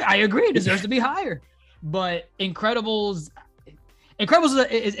be high. I agree. It deserves to be higher. But Incredibles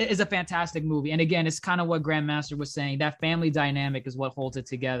is a fantastic movie. And again, it's kind of what Grandmaster was saying. That family dynamic is what holds it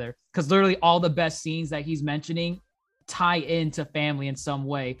together. Because literally all the best scenes that he's mentioning tie into family in some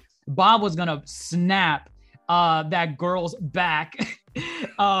way. Bob was going to snap that girl's back.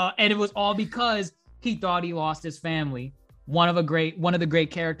 And it was all because he thought he lost his family. One of the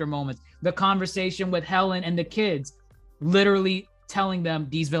great character moments. The conversation with Helen and the kids, literally telling them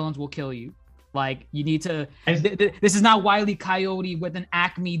these villains will kill you. Like, you need to. This is not Wile E. Coyote with an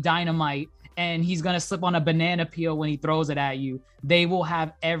Acme dynamite, and he's gonna slip on a banana peel when he throws it at you. They will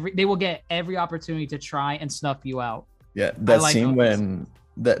get every opportunity to try and snuff you out. Yeah, that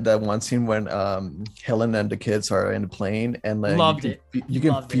one scene when Helen and the kids are in the plane, and like you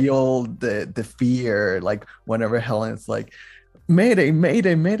can feel the fear, like whenever Helen's like, Mayday,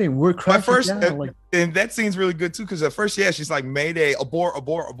 Mayday, Mayday, we're crashing down. And that scene's really good too, because at first, she's like, Mayday, abort,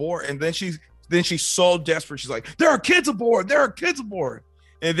 and then she's so desperate, she's like, there are kids aboard,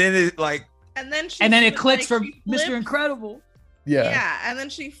 and then it like, and then it clicks for Mr. Incredible. Yeah, and then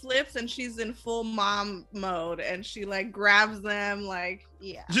she flips and she's in full mom mode, and she like grabs them, like,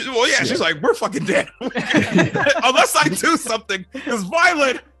 she's like, we're fucking dead unless I do something, because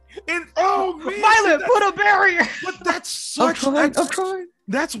Violet. And Violet, put a barrier. But that's I'm trying.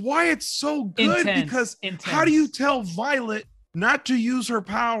 That's why it's so good. Intense. How do you tell Violet not to use her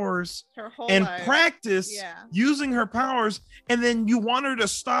powers and life. Practice using her powers, and then you want her to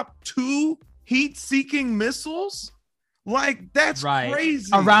stop 2 heat-seeking missiles? Like, that's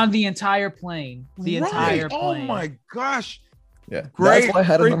crazy. Around the entire plane. Oh my gosh. Yeah. Great. That's why I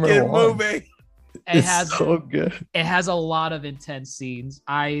had it number 1. Movie. It's so good. It has a lot of intense scenes.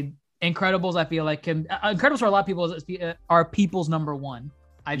 Incredibles, I feel like Incredibles for a lot of people are people's number 1.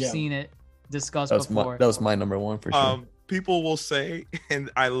 I've seen it discussed before. That was my number 1 for sure. People will say, and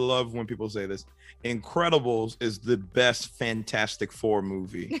I love when people say this, Incredibles is the best Fantastic Four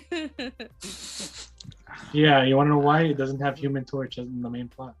movie. Yeah, you want to know why? It doesn't have Human Torch in the main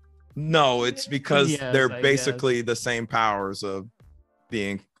plot. No, it's because they're basically the same powers of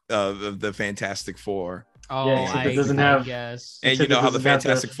the Fantastic Four. Oh, yeah, it doesn't have. And you know how the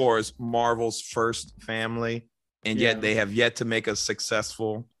Fantastic Four is Marvel's first family, and yet they have yet to make a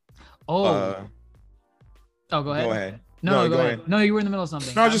successful. Go ahead. Go ahead. No, go ahead. No, you were in the middle of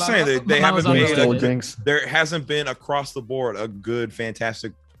something. No, I was just saying they haven't been. There hasn't been across the board a good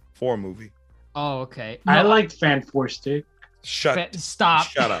Fantastic 4 movie. Oh, okay. I liked Fantastic. Stop.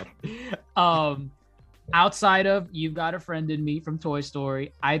 Shut up. Outside of You've Got a Friend in Me from Toy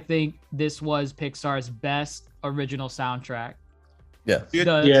Story, I think this was Pixar's best original soundtrack. Yeah.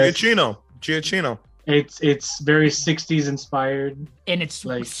 Giacchino. It's very 60s inspired. And it's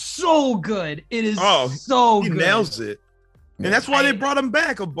so good. It is so good. He nails it. And that's why they brought him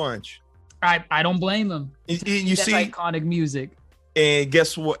back a bunch. I don't blame him. You see iconic music. And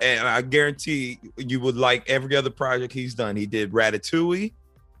guess what? And I guarantee you would like every other project he's done. He did Ratatouille.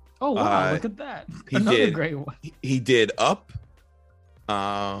 Oh wow! Look at that. Great one. He did Up.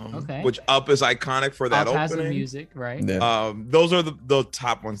 Which Up is iconic for that Up opening. Has the music, right? Yeah. Those are the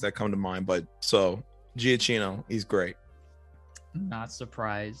top ones that come to mind. But so Giacchino, he's great. Not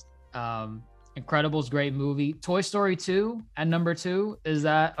surprised. Incredibles, great movie. Toy Story 2 at number 2. Is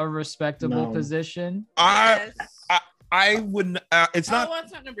that a respectable position? I wouldn't. It's not. Oh,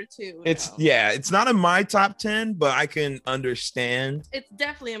 it's not number 2. It's not in my top 10, but I can understand. It's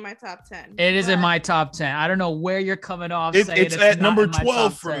definitely in my top 10. It is in my top 10. I don't know where you're coming off. It's at number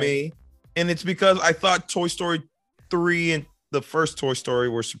 12 for me, and it's because I thought Toy Story 3 and the first Toy Story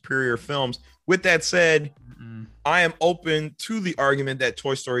were superior films. With that said, I am open to the argument that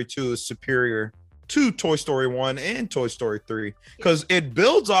Toy Story 2 is superior to Toy Story 1 and Toy Story 3 because it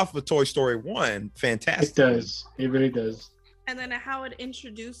builds off of Toy Story 1. Fantastic. It does. It really does. And then how it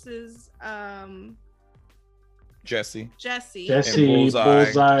introduces Jesse,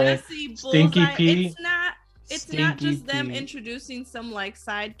 Bullseye, Stinky Pete. It's not just them introducing some like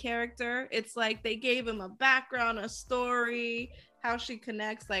side character. It's like they gave him a background, a story, how she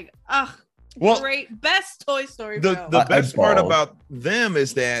connects. Like, great, best Toy Story film. The best part about them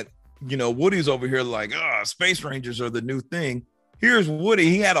is that, you know, Woody's over here like, Space Rangers are the new thing. Here's Woody.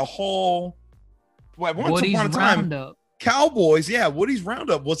 He had a whole once upon a time Roundup. Cowboys. Yeah, Woody's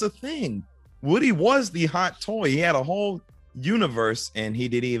Roundup was a thing. Woody was the hot toy. He had a whole universe and he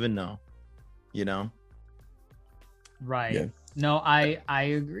didn't even know, you know? Right. Yeah. No, I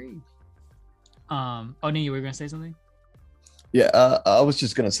agree. Nia, you were gonna say something? Yeah, I was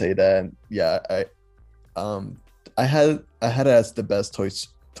just gonna say that. Yeah, I had it as the best Toy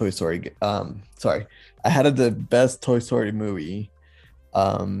Story. Sorry, I had it the best Toy Story movie.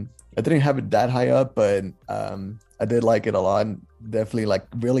 I didn't have it that high up, but I did like it a lot. Definitely like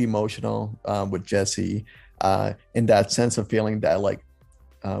really emotional with Jesse. In that sense of feeling that like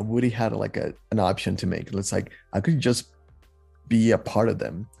Woody had like an option to make. It's like I could just be a part of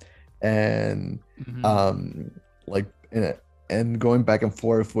them, and like in it. And going back and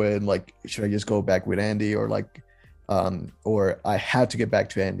forth with like, should I just go back with Andy or like, or I had to get back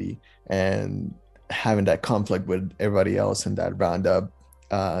to Andy, and having that conflict with everybody else in that Roundup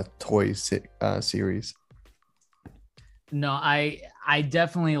toy series. No, I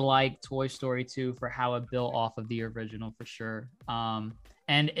definitely like Toy Story 2 for how it built off of the original for sure. And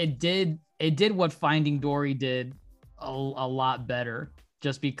it did what Finding Dory did a lot better.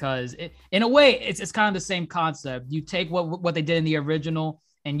 Just because in a way, it's kind of the same concept. You take what they did in the original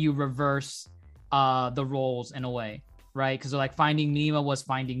and you reverse the roles in a way, right? Because like Finding Nemo was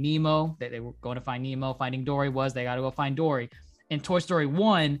Finding Nemo. They were going to find Nemo. Finding Dory was they got to go find Dory. In Toy Story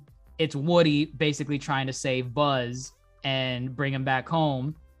 1, it's Woody basically trying to save Buzz and bring him back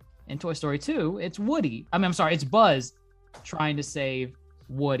home. In Toy Story 2, it's it's Buzz trying to save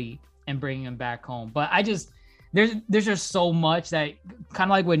Woody and bring him back home. But there's just so much that, kind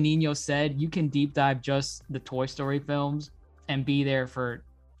of like what Nino said, you can deep dive just the Toy Story films and be there for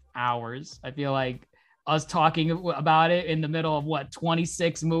hours. I feel like us talking about it in the middle of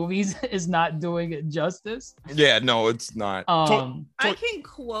 26 movies is not doing it justice. Yeah, no, it's not. I can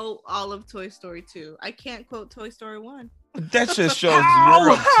quote all of Toy Story 2. I can't quote Toy Story 1. That just shows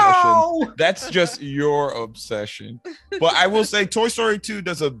your obsession. That's just your obsession. But I will say Toy Story 2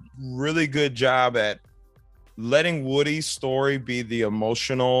 does a really good job at letting Woody's story be the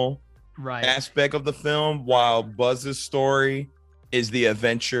emotional aspect of the film, while Buzz's story is the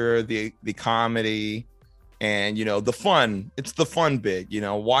adventure, the comedy, and the fun. It's the fun bit,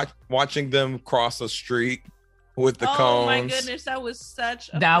 watching them cross a street with the cones. Oh my goodness, that was such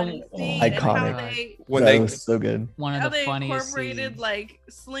a funny scene. Iconic. That was so good. One of the funniest incorporated scenes. Like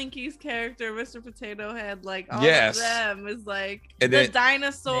Slinky's character, Mr. Potato Head, like all Yes. of them is like And the then-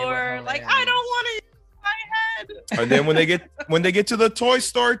 dinosaur. Like I don't want to use my head. And then when they get to the toy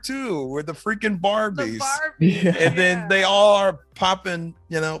store too, with the freaking Barbies, The Barbie. Yeah. and then they all are popping,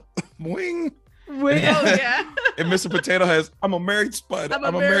 wing. Oh yeah. And Mr. Potato Head, I'm a married spud. I'm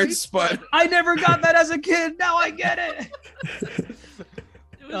a married spud. I never got that as a kid. Now I get it. It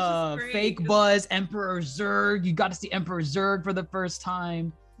was just great. Fake Buzz, Emperor Zurg. You got to see Emperor Zurg for the first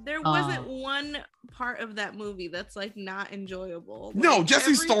time. There wasn't one part of that movie that's like not enjoyable. No, Like,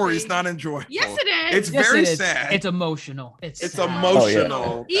 Jesse's story is not enjoyable. Yes, it is. It's very sad. It's emotional. It's sad.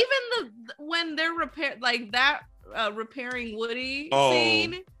 Emotional. Even when they're repairing Woody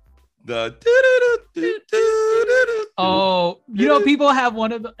scene. The people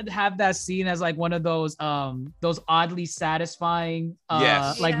have that scene as like one of those oddly satisfying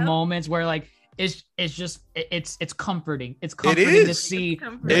moments where like it's comforting. It's comforting to see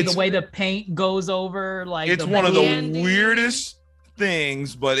the way the paint goes over. Like it's one of the weirdest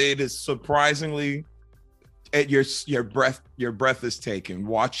things, but it is surprisingly your breath is taken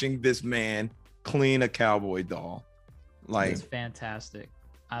watching this man clean a cowboy doll. Like it's fantastic.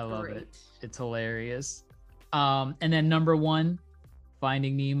 I love it. It's hilarious. And then number 1,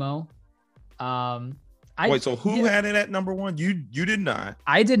 Finding Nemo. So who had it at number 1? You did not.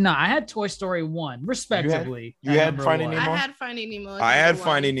 I did not. I had Toy Story 1, respectively. You had Finding Nemo? I had Finding Nemo. I had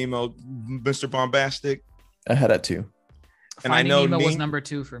Finding Nemo, Mr. Bombastic. I had that too. And I know Nemo was number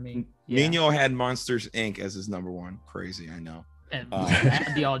 2 for me. Nino had Monsters Inc. as his number 1. Crazy, I know. And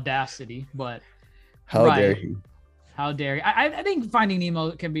the audacity, but how dare he? How dare you? I think Finding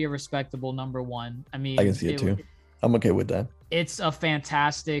Nemo can be a respectable number 1. I mean, I can see it too. I'm okay with that. It's a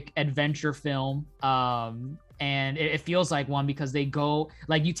fantastic adventure film. And it feels like one because they go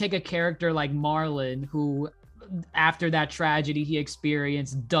like you take a character like Marlin, who after that tragedy he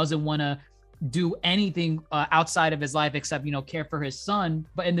experienced doesn't want to do anything outside of his life except, care for his son.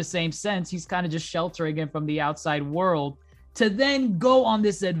 But in the same sense, he's kind of just sheltering him from the outside world, to then go on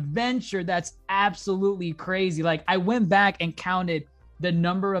this adventure that's absolutely crazy. Like I went back and counted the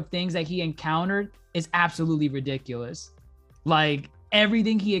number of things that he encountered is absolutely ridiculous. Like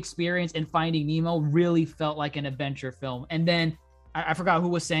everything he experienced in Finding Nemo really felt like an adventure film. And then I forgot who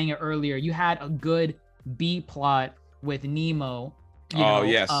was saying it earlier. You had a good B plot with Nemo.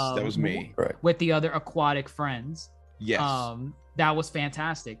 Yes, that was me. With the other aquatic friends. Yes. That was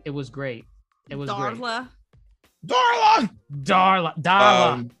fantastic. It was great. It was great.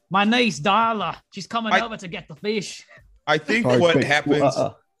 Darla. My niece Darla. She's coming over to get the fish. I think what happens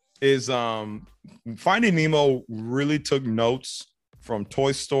is Finding Nemo really took notes from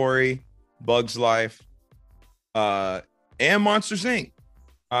Toy Story, Bugs Life, and Monsters Inc.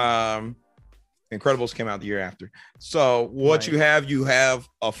 Incredibles came out the year after. So what you have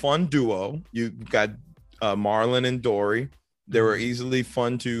a fun duo. You've got Marlin and Dory. They were easily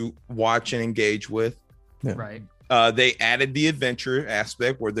fun to watch and engage with. Yeah. Right. They added the adventure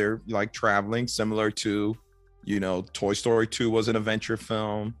aspect where they're like traveling, similar to, Toy Story 2 was an adventure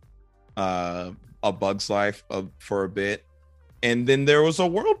film, A Bug's Life for a bit. And then there was a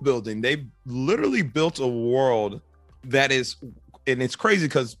world building. They literally built a world that is, and it's crazy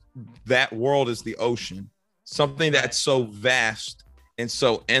because that world is the ocean, something that's so vast and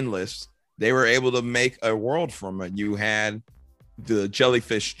so endless. They were able to make a world from it. You had the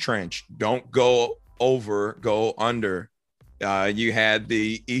jellyfish trench. Don't go over, go under. You had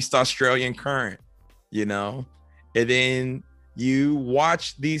the East Australian current, and then you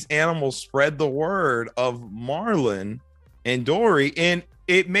watch these animals spread the word of Marlin and Dory, and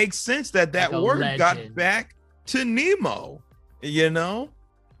it makes sense that like word got back to Nemo, and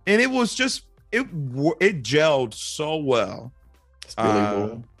it was just it gelled so well. It's really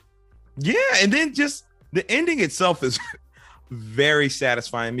cool. Yeah, and then just the ending itself is very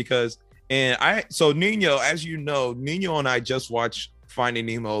satisfying because. So Nino, as you know, Nino and I just watched Finding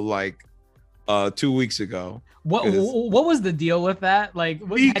Nemo like 2 weeks ago. What was the deal with that? Like,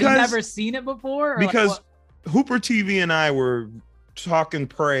 had you never seen it before? Because Hooper TV and I were talking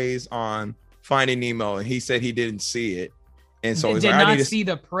praise on Finding Nemo, and he said he didn't see it, and so did not see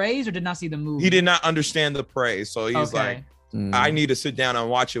the praise or did not see the movie. He did not understand the praise, so he's like, I need to sit down and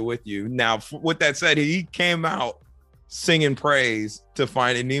watch it with you. Now, with that said, he came out singing praise to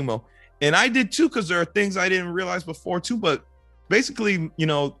Finding Nemo. And I did too, because there are things I didn't realize before too. But basically,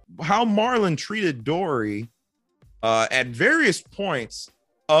 how Marlin treated Dory at various points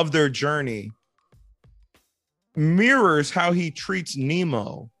of their journey mirrors how he treats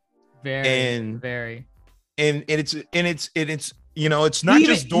Nemo. Very. And it's not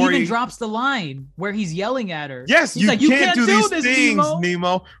just Dory. He even drops the line where he's yelling at her. Yes, he's you like, can't do these this, things,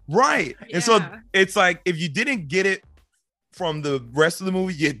 Nemo. Right. Yeah. And so it's like if you didn't get it from the rest of the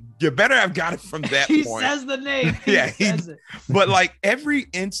movie, you better have got it from that he point. He says the name. He says it. But like every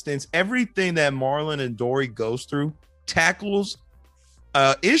instance, everything that Marlin and Dory goes through tackles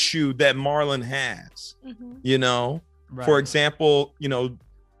issue that Marlin has. Right. For example,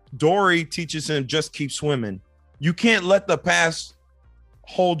 Dory teaches him just keep swimming. You can't let the past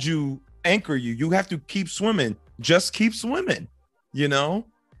anchor you. You have to keep swimming. Just keep swimming,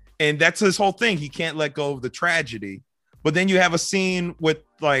 And that's his whole thing. He can't let go of the tragedy. But then you have a scene with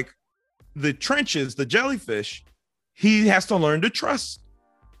like the trenches, the jellyfish. He has to learn to trust.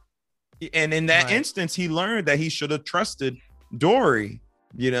 And in that instance, he learned that he should have trusted Dory,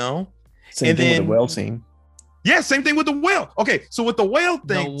 you know? Same thing with the whale scene. Yeah, same thing with the whale. Okay, so with the whale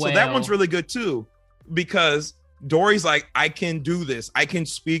thing, so that one's really good too, because Dory's like, I can do this. I can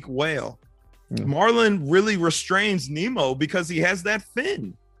speak whale. Marlin really restrains Nemo because he has that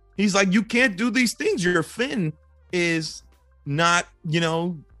fin. He's like, you can't do these things. Your fin is not, you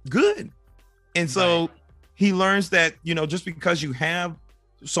know, good. And so he learns that, you know, just because you have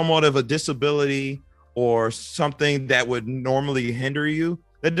somewhat of a disability or something that would normally hinder you,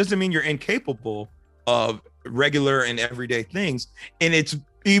 that doesn't mean you're incapable of regular and everyday things. And it's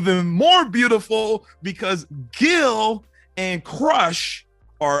even more beautiful because Gil and Crush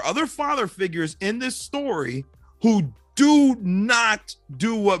are other father figures in this story who do not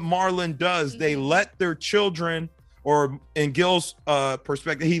do what Marlin does. They let their children, or in Gil's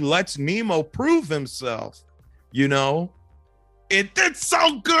perspective, he lets Nemo prove himself, you know? It's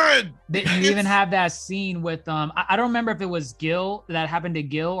so good. You even have that scene with I don't remember if it was Gil that happened to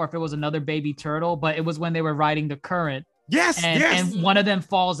Gil or if it was another baby turtle, but it was when they were riding the current. Yes, and one of them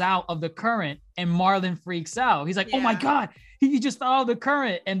falls out of the current and Marlin freaks out. He's like, oh my God, he just fell out of the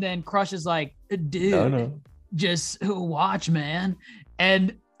current. And then Crush is like, dude, just watch, man.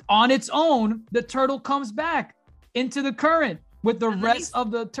 And on its own, the turtle comes back into the current with the rest of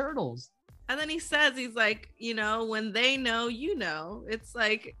the turtles. And then he says, he's like, you know, when they know, you know, it's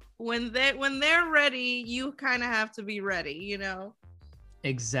like when they're ready, you kind of have to be ready, you know?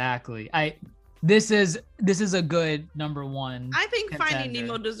 Exactly. This is a good number one. I think contender. Finding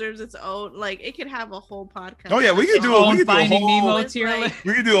Nemo deserves its own, like it could have a whole podcast. Oh yeah, we could do a Finding Nemo tier list.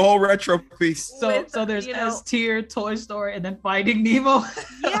 We could do a whole retro piece. So there's S tier, Toy Story, and then Finding Nemo.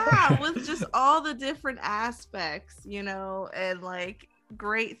 Yeah, with just all the different aspects, you know, and like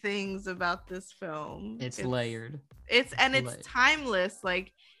great things about this film. It's layered. It's timeless.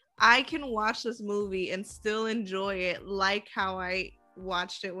 Like I can watch this movie and still enjoy it like how I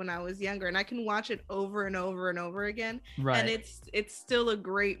watched it when I was younger, and I can watch it over and over and over again. Right. And it's still a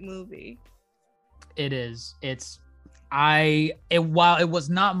great movie. It is. While it was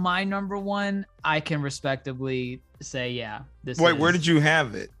not my number one, I can respectably say, yeah. Where did you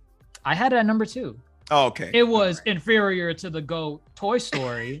have it? I had it at number 2. Oh, okay. It was inferior to the GOAT Toy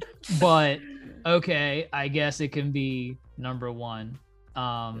Story, but okay, I guess it can be number 1.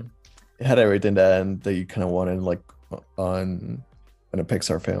 It had everything that you kind of wanted, like on a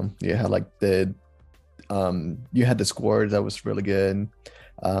Pixar film. You had like you had the score that was really good.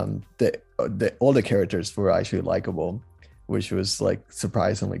 All the characters were actually likable, which was like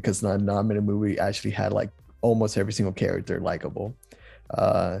surprisingly, because not many movie actually had like almost every single character likable.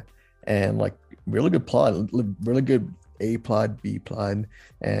 And like really good plot, really good A plot, B plot,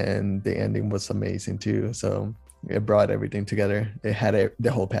 and the ending was amazing too. So it brought everything together. It had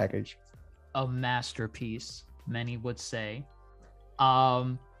the whole package. A masterpiece, many would say.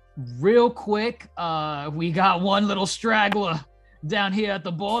 Real quick, we got one little straggler down here at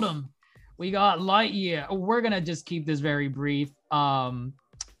the bottom. We got Lightyear. We're gonna just keep this very brief.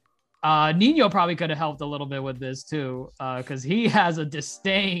 Nino probably could have helped a little bit with this too, because he has a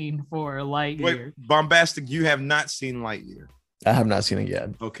disdain for Lightyear. Wait, Bombastic, you have not seen Lightyear? I have not seen it yet.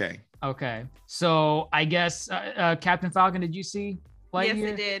 Okay. So I guess Captain Falcon, did you see Lightyear?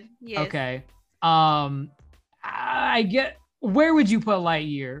 Yes, I did. Yes. Okay. I get. Where would you put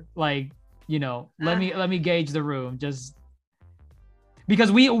Lightyear? Like, you know, let me gauge the room, just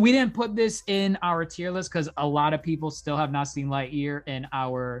because we didn't put this in our tier list because a lot of people still have not seen Lightyear in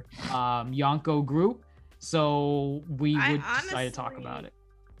our Yonko group, so we would decide to talk about it.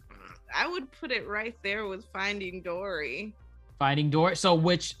 I would put it right there with Finding Dory. Finding Dory. So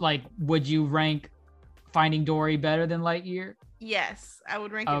which, like, would you rank Finding Dory better than Lightyear? Yes, I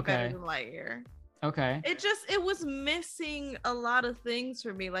would rank it better than Lightyear. Okay. It was missing a lot of things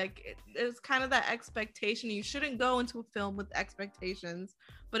for me. Like it was kind of that expectation. You shouldn't go into a film with expectations,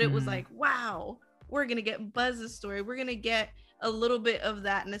 but it was like, wow, we're gonna get Buzz's story. We're gonna get a little bit of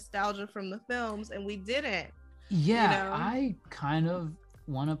that nostalgia from the films, and we didn't. Yeah, you know? I kind of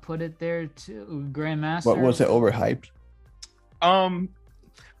want to put it there too, Grandmaster. What was it, overhyped? I wouldn't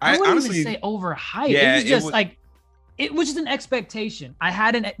honestly even say overhyped. Yeah, it was just like. It was just an expectation.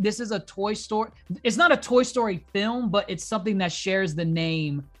 This is a Toy Story. It's not a Toy Story film, but it's something that shares the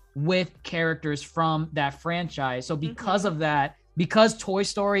name with characters from that franchise. So because of that, because Toy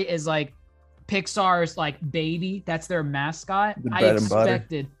Story is like Pixar's like baby, that's their mascot. I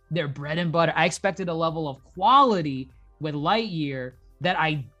expected their bread and butter. I expected a level of quality with Lightyear that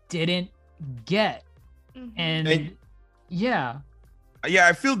I didn't get. And yeah,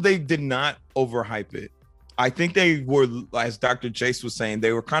 I feel they did not overhype it. I think they were, as Dr. Chase was saying,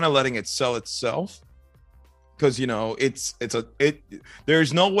 they were kind of letting it sell itself. Because, you know,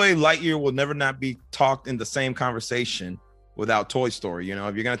 there's no way Lightyear will never not be talked in the same conversation without Toy Story. You know,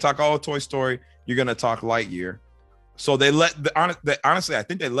 if you're going to talk all Toy Story, you're going to talk Lightyear. So they honestly, I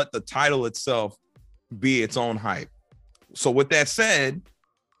think they let the title itself be its own hype. So with that said,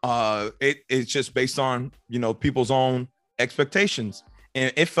 it's just based on, you know, people's own expectations.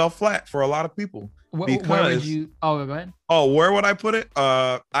 And it fell flat for a lot of people. Where would you? Oh, go ahead. Oh, where would I put it?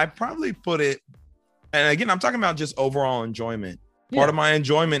 I probably put it. And again, I'm talking about just overall enjoyment. Part of my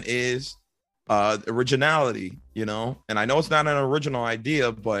enjoyment is originality, you know, and I know it's not an original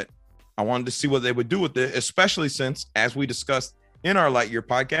idea, but I wanted to see what they would do with it, especially since, as we discussed in our Lightyear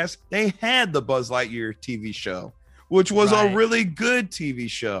podcast, they had the Buzz Lightyear TV show, which was a really good TV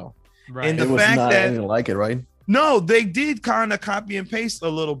show. Right. And the it was fact not that anything like it, right? no, they did kind of copy and paste a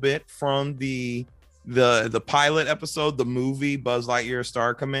little bit from the pilot episode, the movie Buzz Lightyear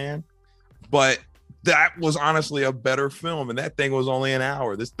Star Command, but that was honestly a better film, and that thing was only an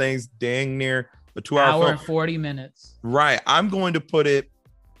hour. This thing's dang near a 2-hour film. And 40 minutes. Right. I'm going to put it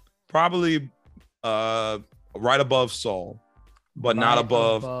probably right above Soul, but not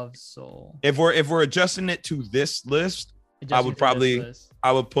above Soul. If we're adjusting it to this list, I would probably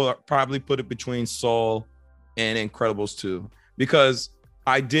put it between Soul and Incredibles 2, because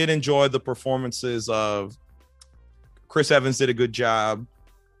I did enjoy the performances of Chris Evans. Did a good job.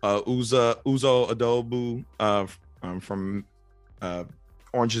 Uzo Adobu from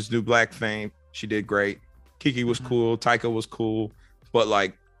Orange is the New Black fame, she did great. Kiki was cool. Taika was cool, but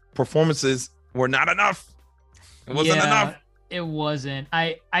like performances were not enough. It wasn't enough. It wasn't.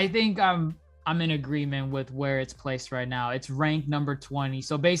 I think I'm in agreement with where it's placed right now. It's ranked number 20.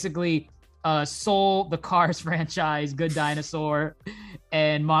 So basically, Soul, the Cars franchise, Good Dinosaur,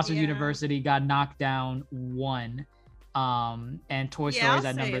 and Monsters University got knocked down 1. And Toy Story's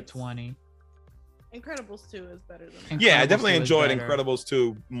at number 20. Incredibles 2 is better than that. Yeah, I definitely enjoyed Incredibles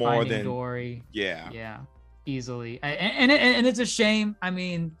 2 more Finding than Dory. Yeah, easily. And it's a shame. I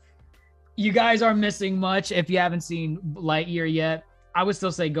mean, you guys are missing much if you haven't seen Lightyear yet. I would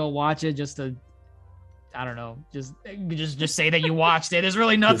still say go watch it, just to, I don't know, just say that you watched it. There's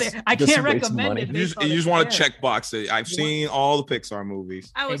really nothing. I can't recommend it. You just want to check box it. I've seen all the Pixar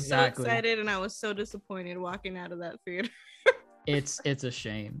movies. I was so excited, and I was so disappointed walking out of that theater. It's a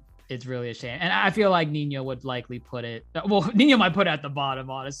shame. It's really a shame. And I feel like Nino would likely put it. Well, Nino might put it at the bottom,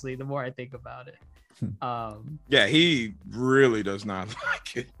 honestly, the more I think about it. Yeah, he really does not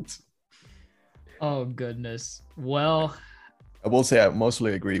like it. Oh goodness. Well, I will say I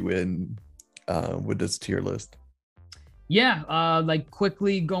mostly agree with this tier list. Yeah, like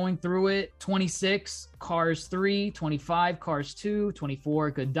quickly going through it: 26, Cars 3; 25, Cars 2;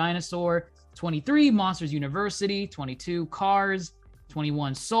 24, Good Dinosaur; 23, Monsters University; 22, Cars;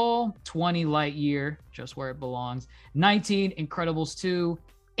 21, Soul; 20, Lightyear, just where it belongs; 19, Incredibles 2;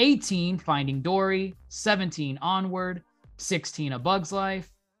 18, Finding Dory; 17, Onward; 16, A Bug's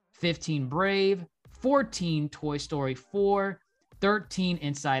Life; 15, Brave; 14, Toy Story 4; 13,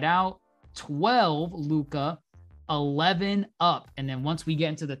 Inside Out; 12, Luca; 11, Up. And then once we get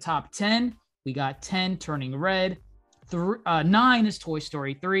into the top 10, we got 10, Turning Red; 9 is Toy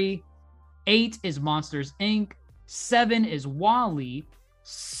Story 3; 8 is Monsters, Inc.; 7 is WALL-E;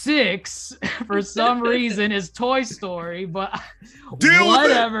 6 for some reason is Toy Story, but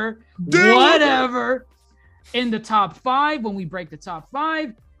whatever. In the top 5, when we break the top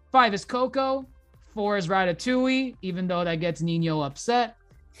 5, 5 is Coco; 4 is Ratatouille, even though that gets Nino upset.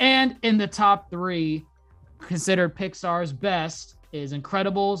 And in the top 3, considered Pixar's best, is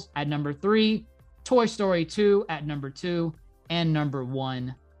Incredibles at number 3, Toy Story 2 at number 2, and number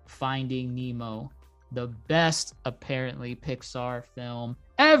 1, Finding Nemo, the best, apparently, Pixar film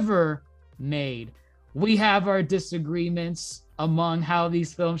ever made. We have our disagreements among how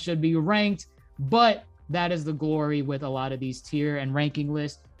these films should be ranked, but that is the glory with a lot of these tier and ranking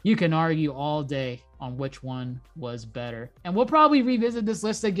lists. You can argue all day on which one was better. And we'll probably revisit this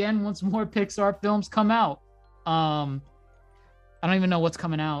list again once more Pixar films come out. I don't even know what's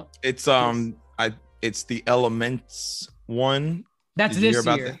coming out. It's it's the Elements one. That's this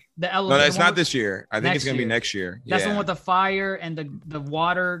year. The Elements. No, that's not this year. I think it's gonna be next year. That's the one with the fire and the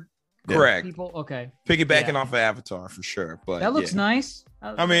water. Correct. People. Okay. Piggybacking off of Avatar for sure. But that looks nice.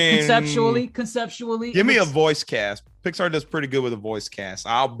 I mean, conceptually. Give me a voice cast. Pixar does pretty good with a voice cast.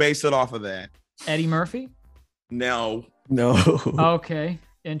 I'll base it off of that. Eddie Murphy? No. Okay.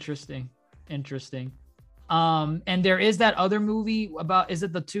 Interesting. And there is that other movie about, is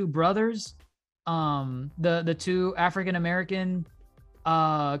it the two brothers? The two African American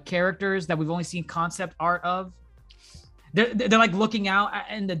characters that we've only seen concept art of. They're like looking out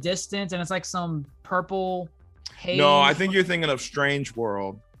in the distance, and it's like some purple haze. No, I think you're thinking of Strange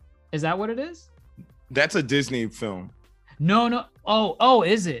World. Is that what it is? That's a Disney film. No. Oh,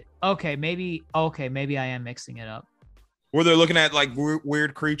 is it? Okay, maybe I am mixing it up. Where they're looking at like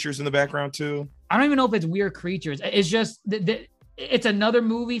weird creatures in the background too. I don't even know if it's weird creatures. It's just it's another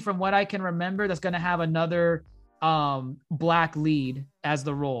movie from what I can remember that's going to have another black lead as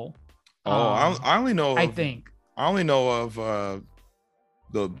the role. I only know. I think I only know of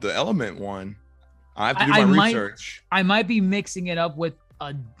the Element one. I have to do my research. I might be mixing it up with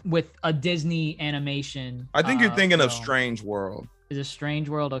a Disney animation. I think you're thinking of Strange World. Is it Strange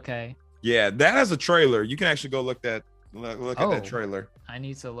World? Okay. Yeah, that has a trailer. You can actually go look at that trailer. I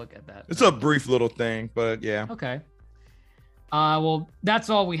need to look at that. It's a brief little thing, but yeah. Okay. Well, that's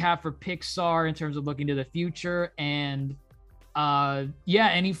all we have for Pixar in terms of looking to the future. And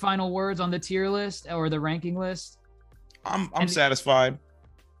any final words on the tier list or the ranking list? I'm satisfied.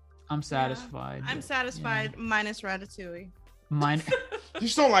 I'm satisfied. I'm satisfied minus Ratatouille. Mine. You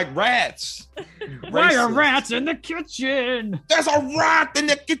just don't like rats. Why are rats in the kitchen? There's a rat in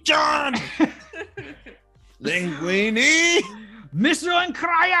the kitchen. Linguini. Mr.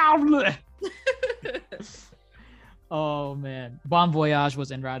 Incroyable. Oh man, Bon Voyage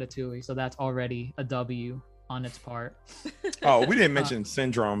was in Ratatouille, so that's already a W on its part. Oh, we didn't mention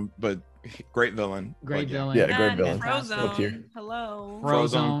Syndrome, but great villain. Great villain. Yeah, great villain. Frozone. Hello.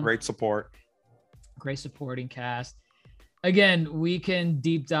 Frozone, great support. Great supporting cast. Again, we can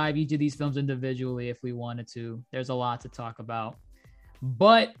deep dive each of these films individually if we wanted to. There's a lot to talk about.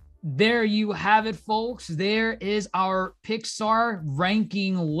 But there you have it, folks. There is our Pixar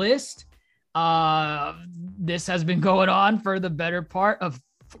ranking list. This has been going on for the better part of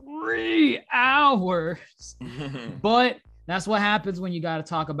 3 hours. But that's what happens when you got to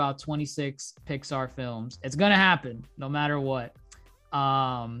talk about 26 Pixar films. It's going to happen no matter what.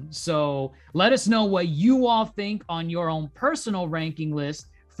 So let us know what you all think on your own personal ranking list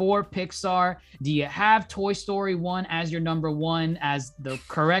for Pixar. Do you have Toy Story 1 as your number 1 as the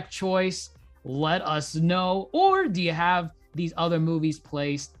correct choice? Let us know. Or do you have these other movies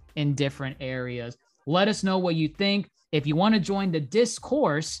placed in different areas? Let us know what you think. If you want to join the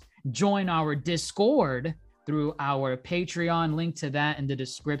discourse, join our Discord through our Patreon. Link to that in the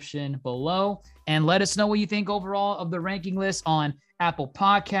description below. And let us know what you think overall of the ranking list on Apple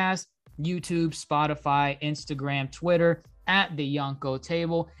Podcasts, YouTube, Spotify, Instagram, Twitter, at the Yonko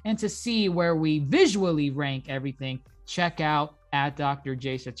Table. And to see where we visually rank everything, check out at Dr.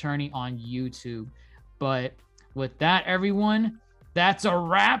 Jace Attorney on YouTube. But with that, everyone, that's a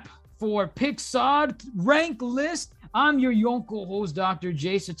wrap for Pixar Rank List. I'm your Yonko host, Dr.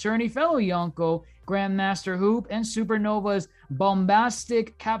 Jace Attorney, fellow Yonko, Grandmaster Hoop, and Supernova's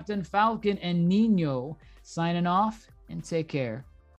Bombastic Captain Falcon and Nino. Signing off and take care.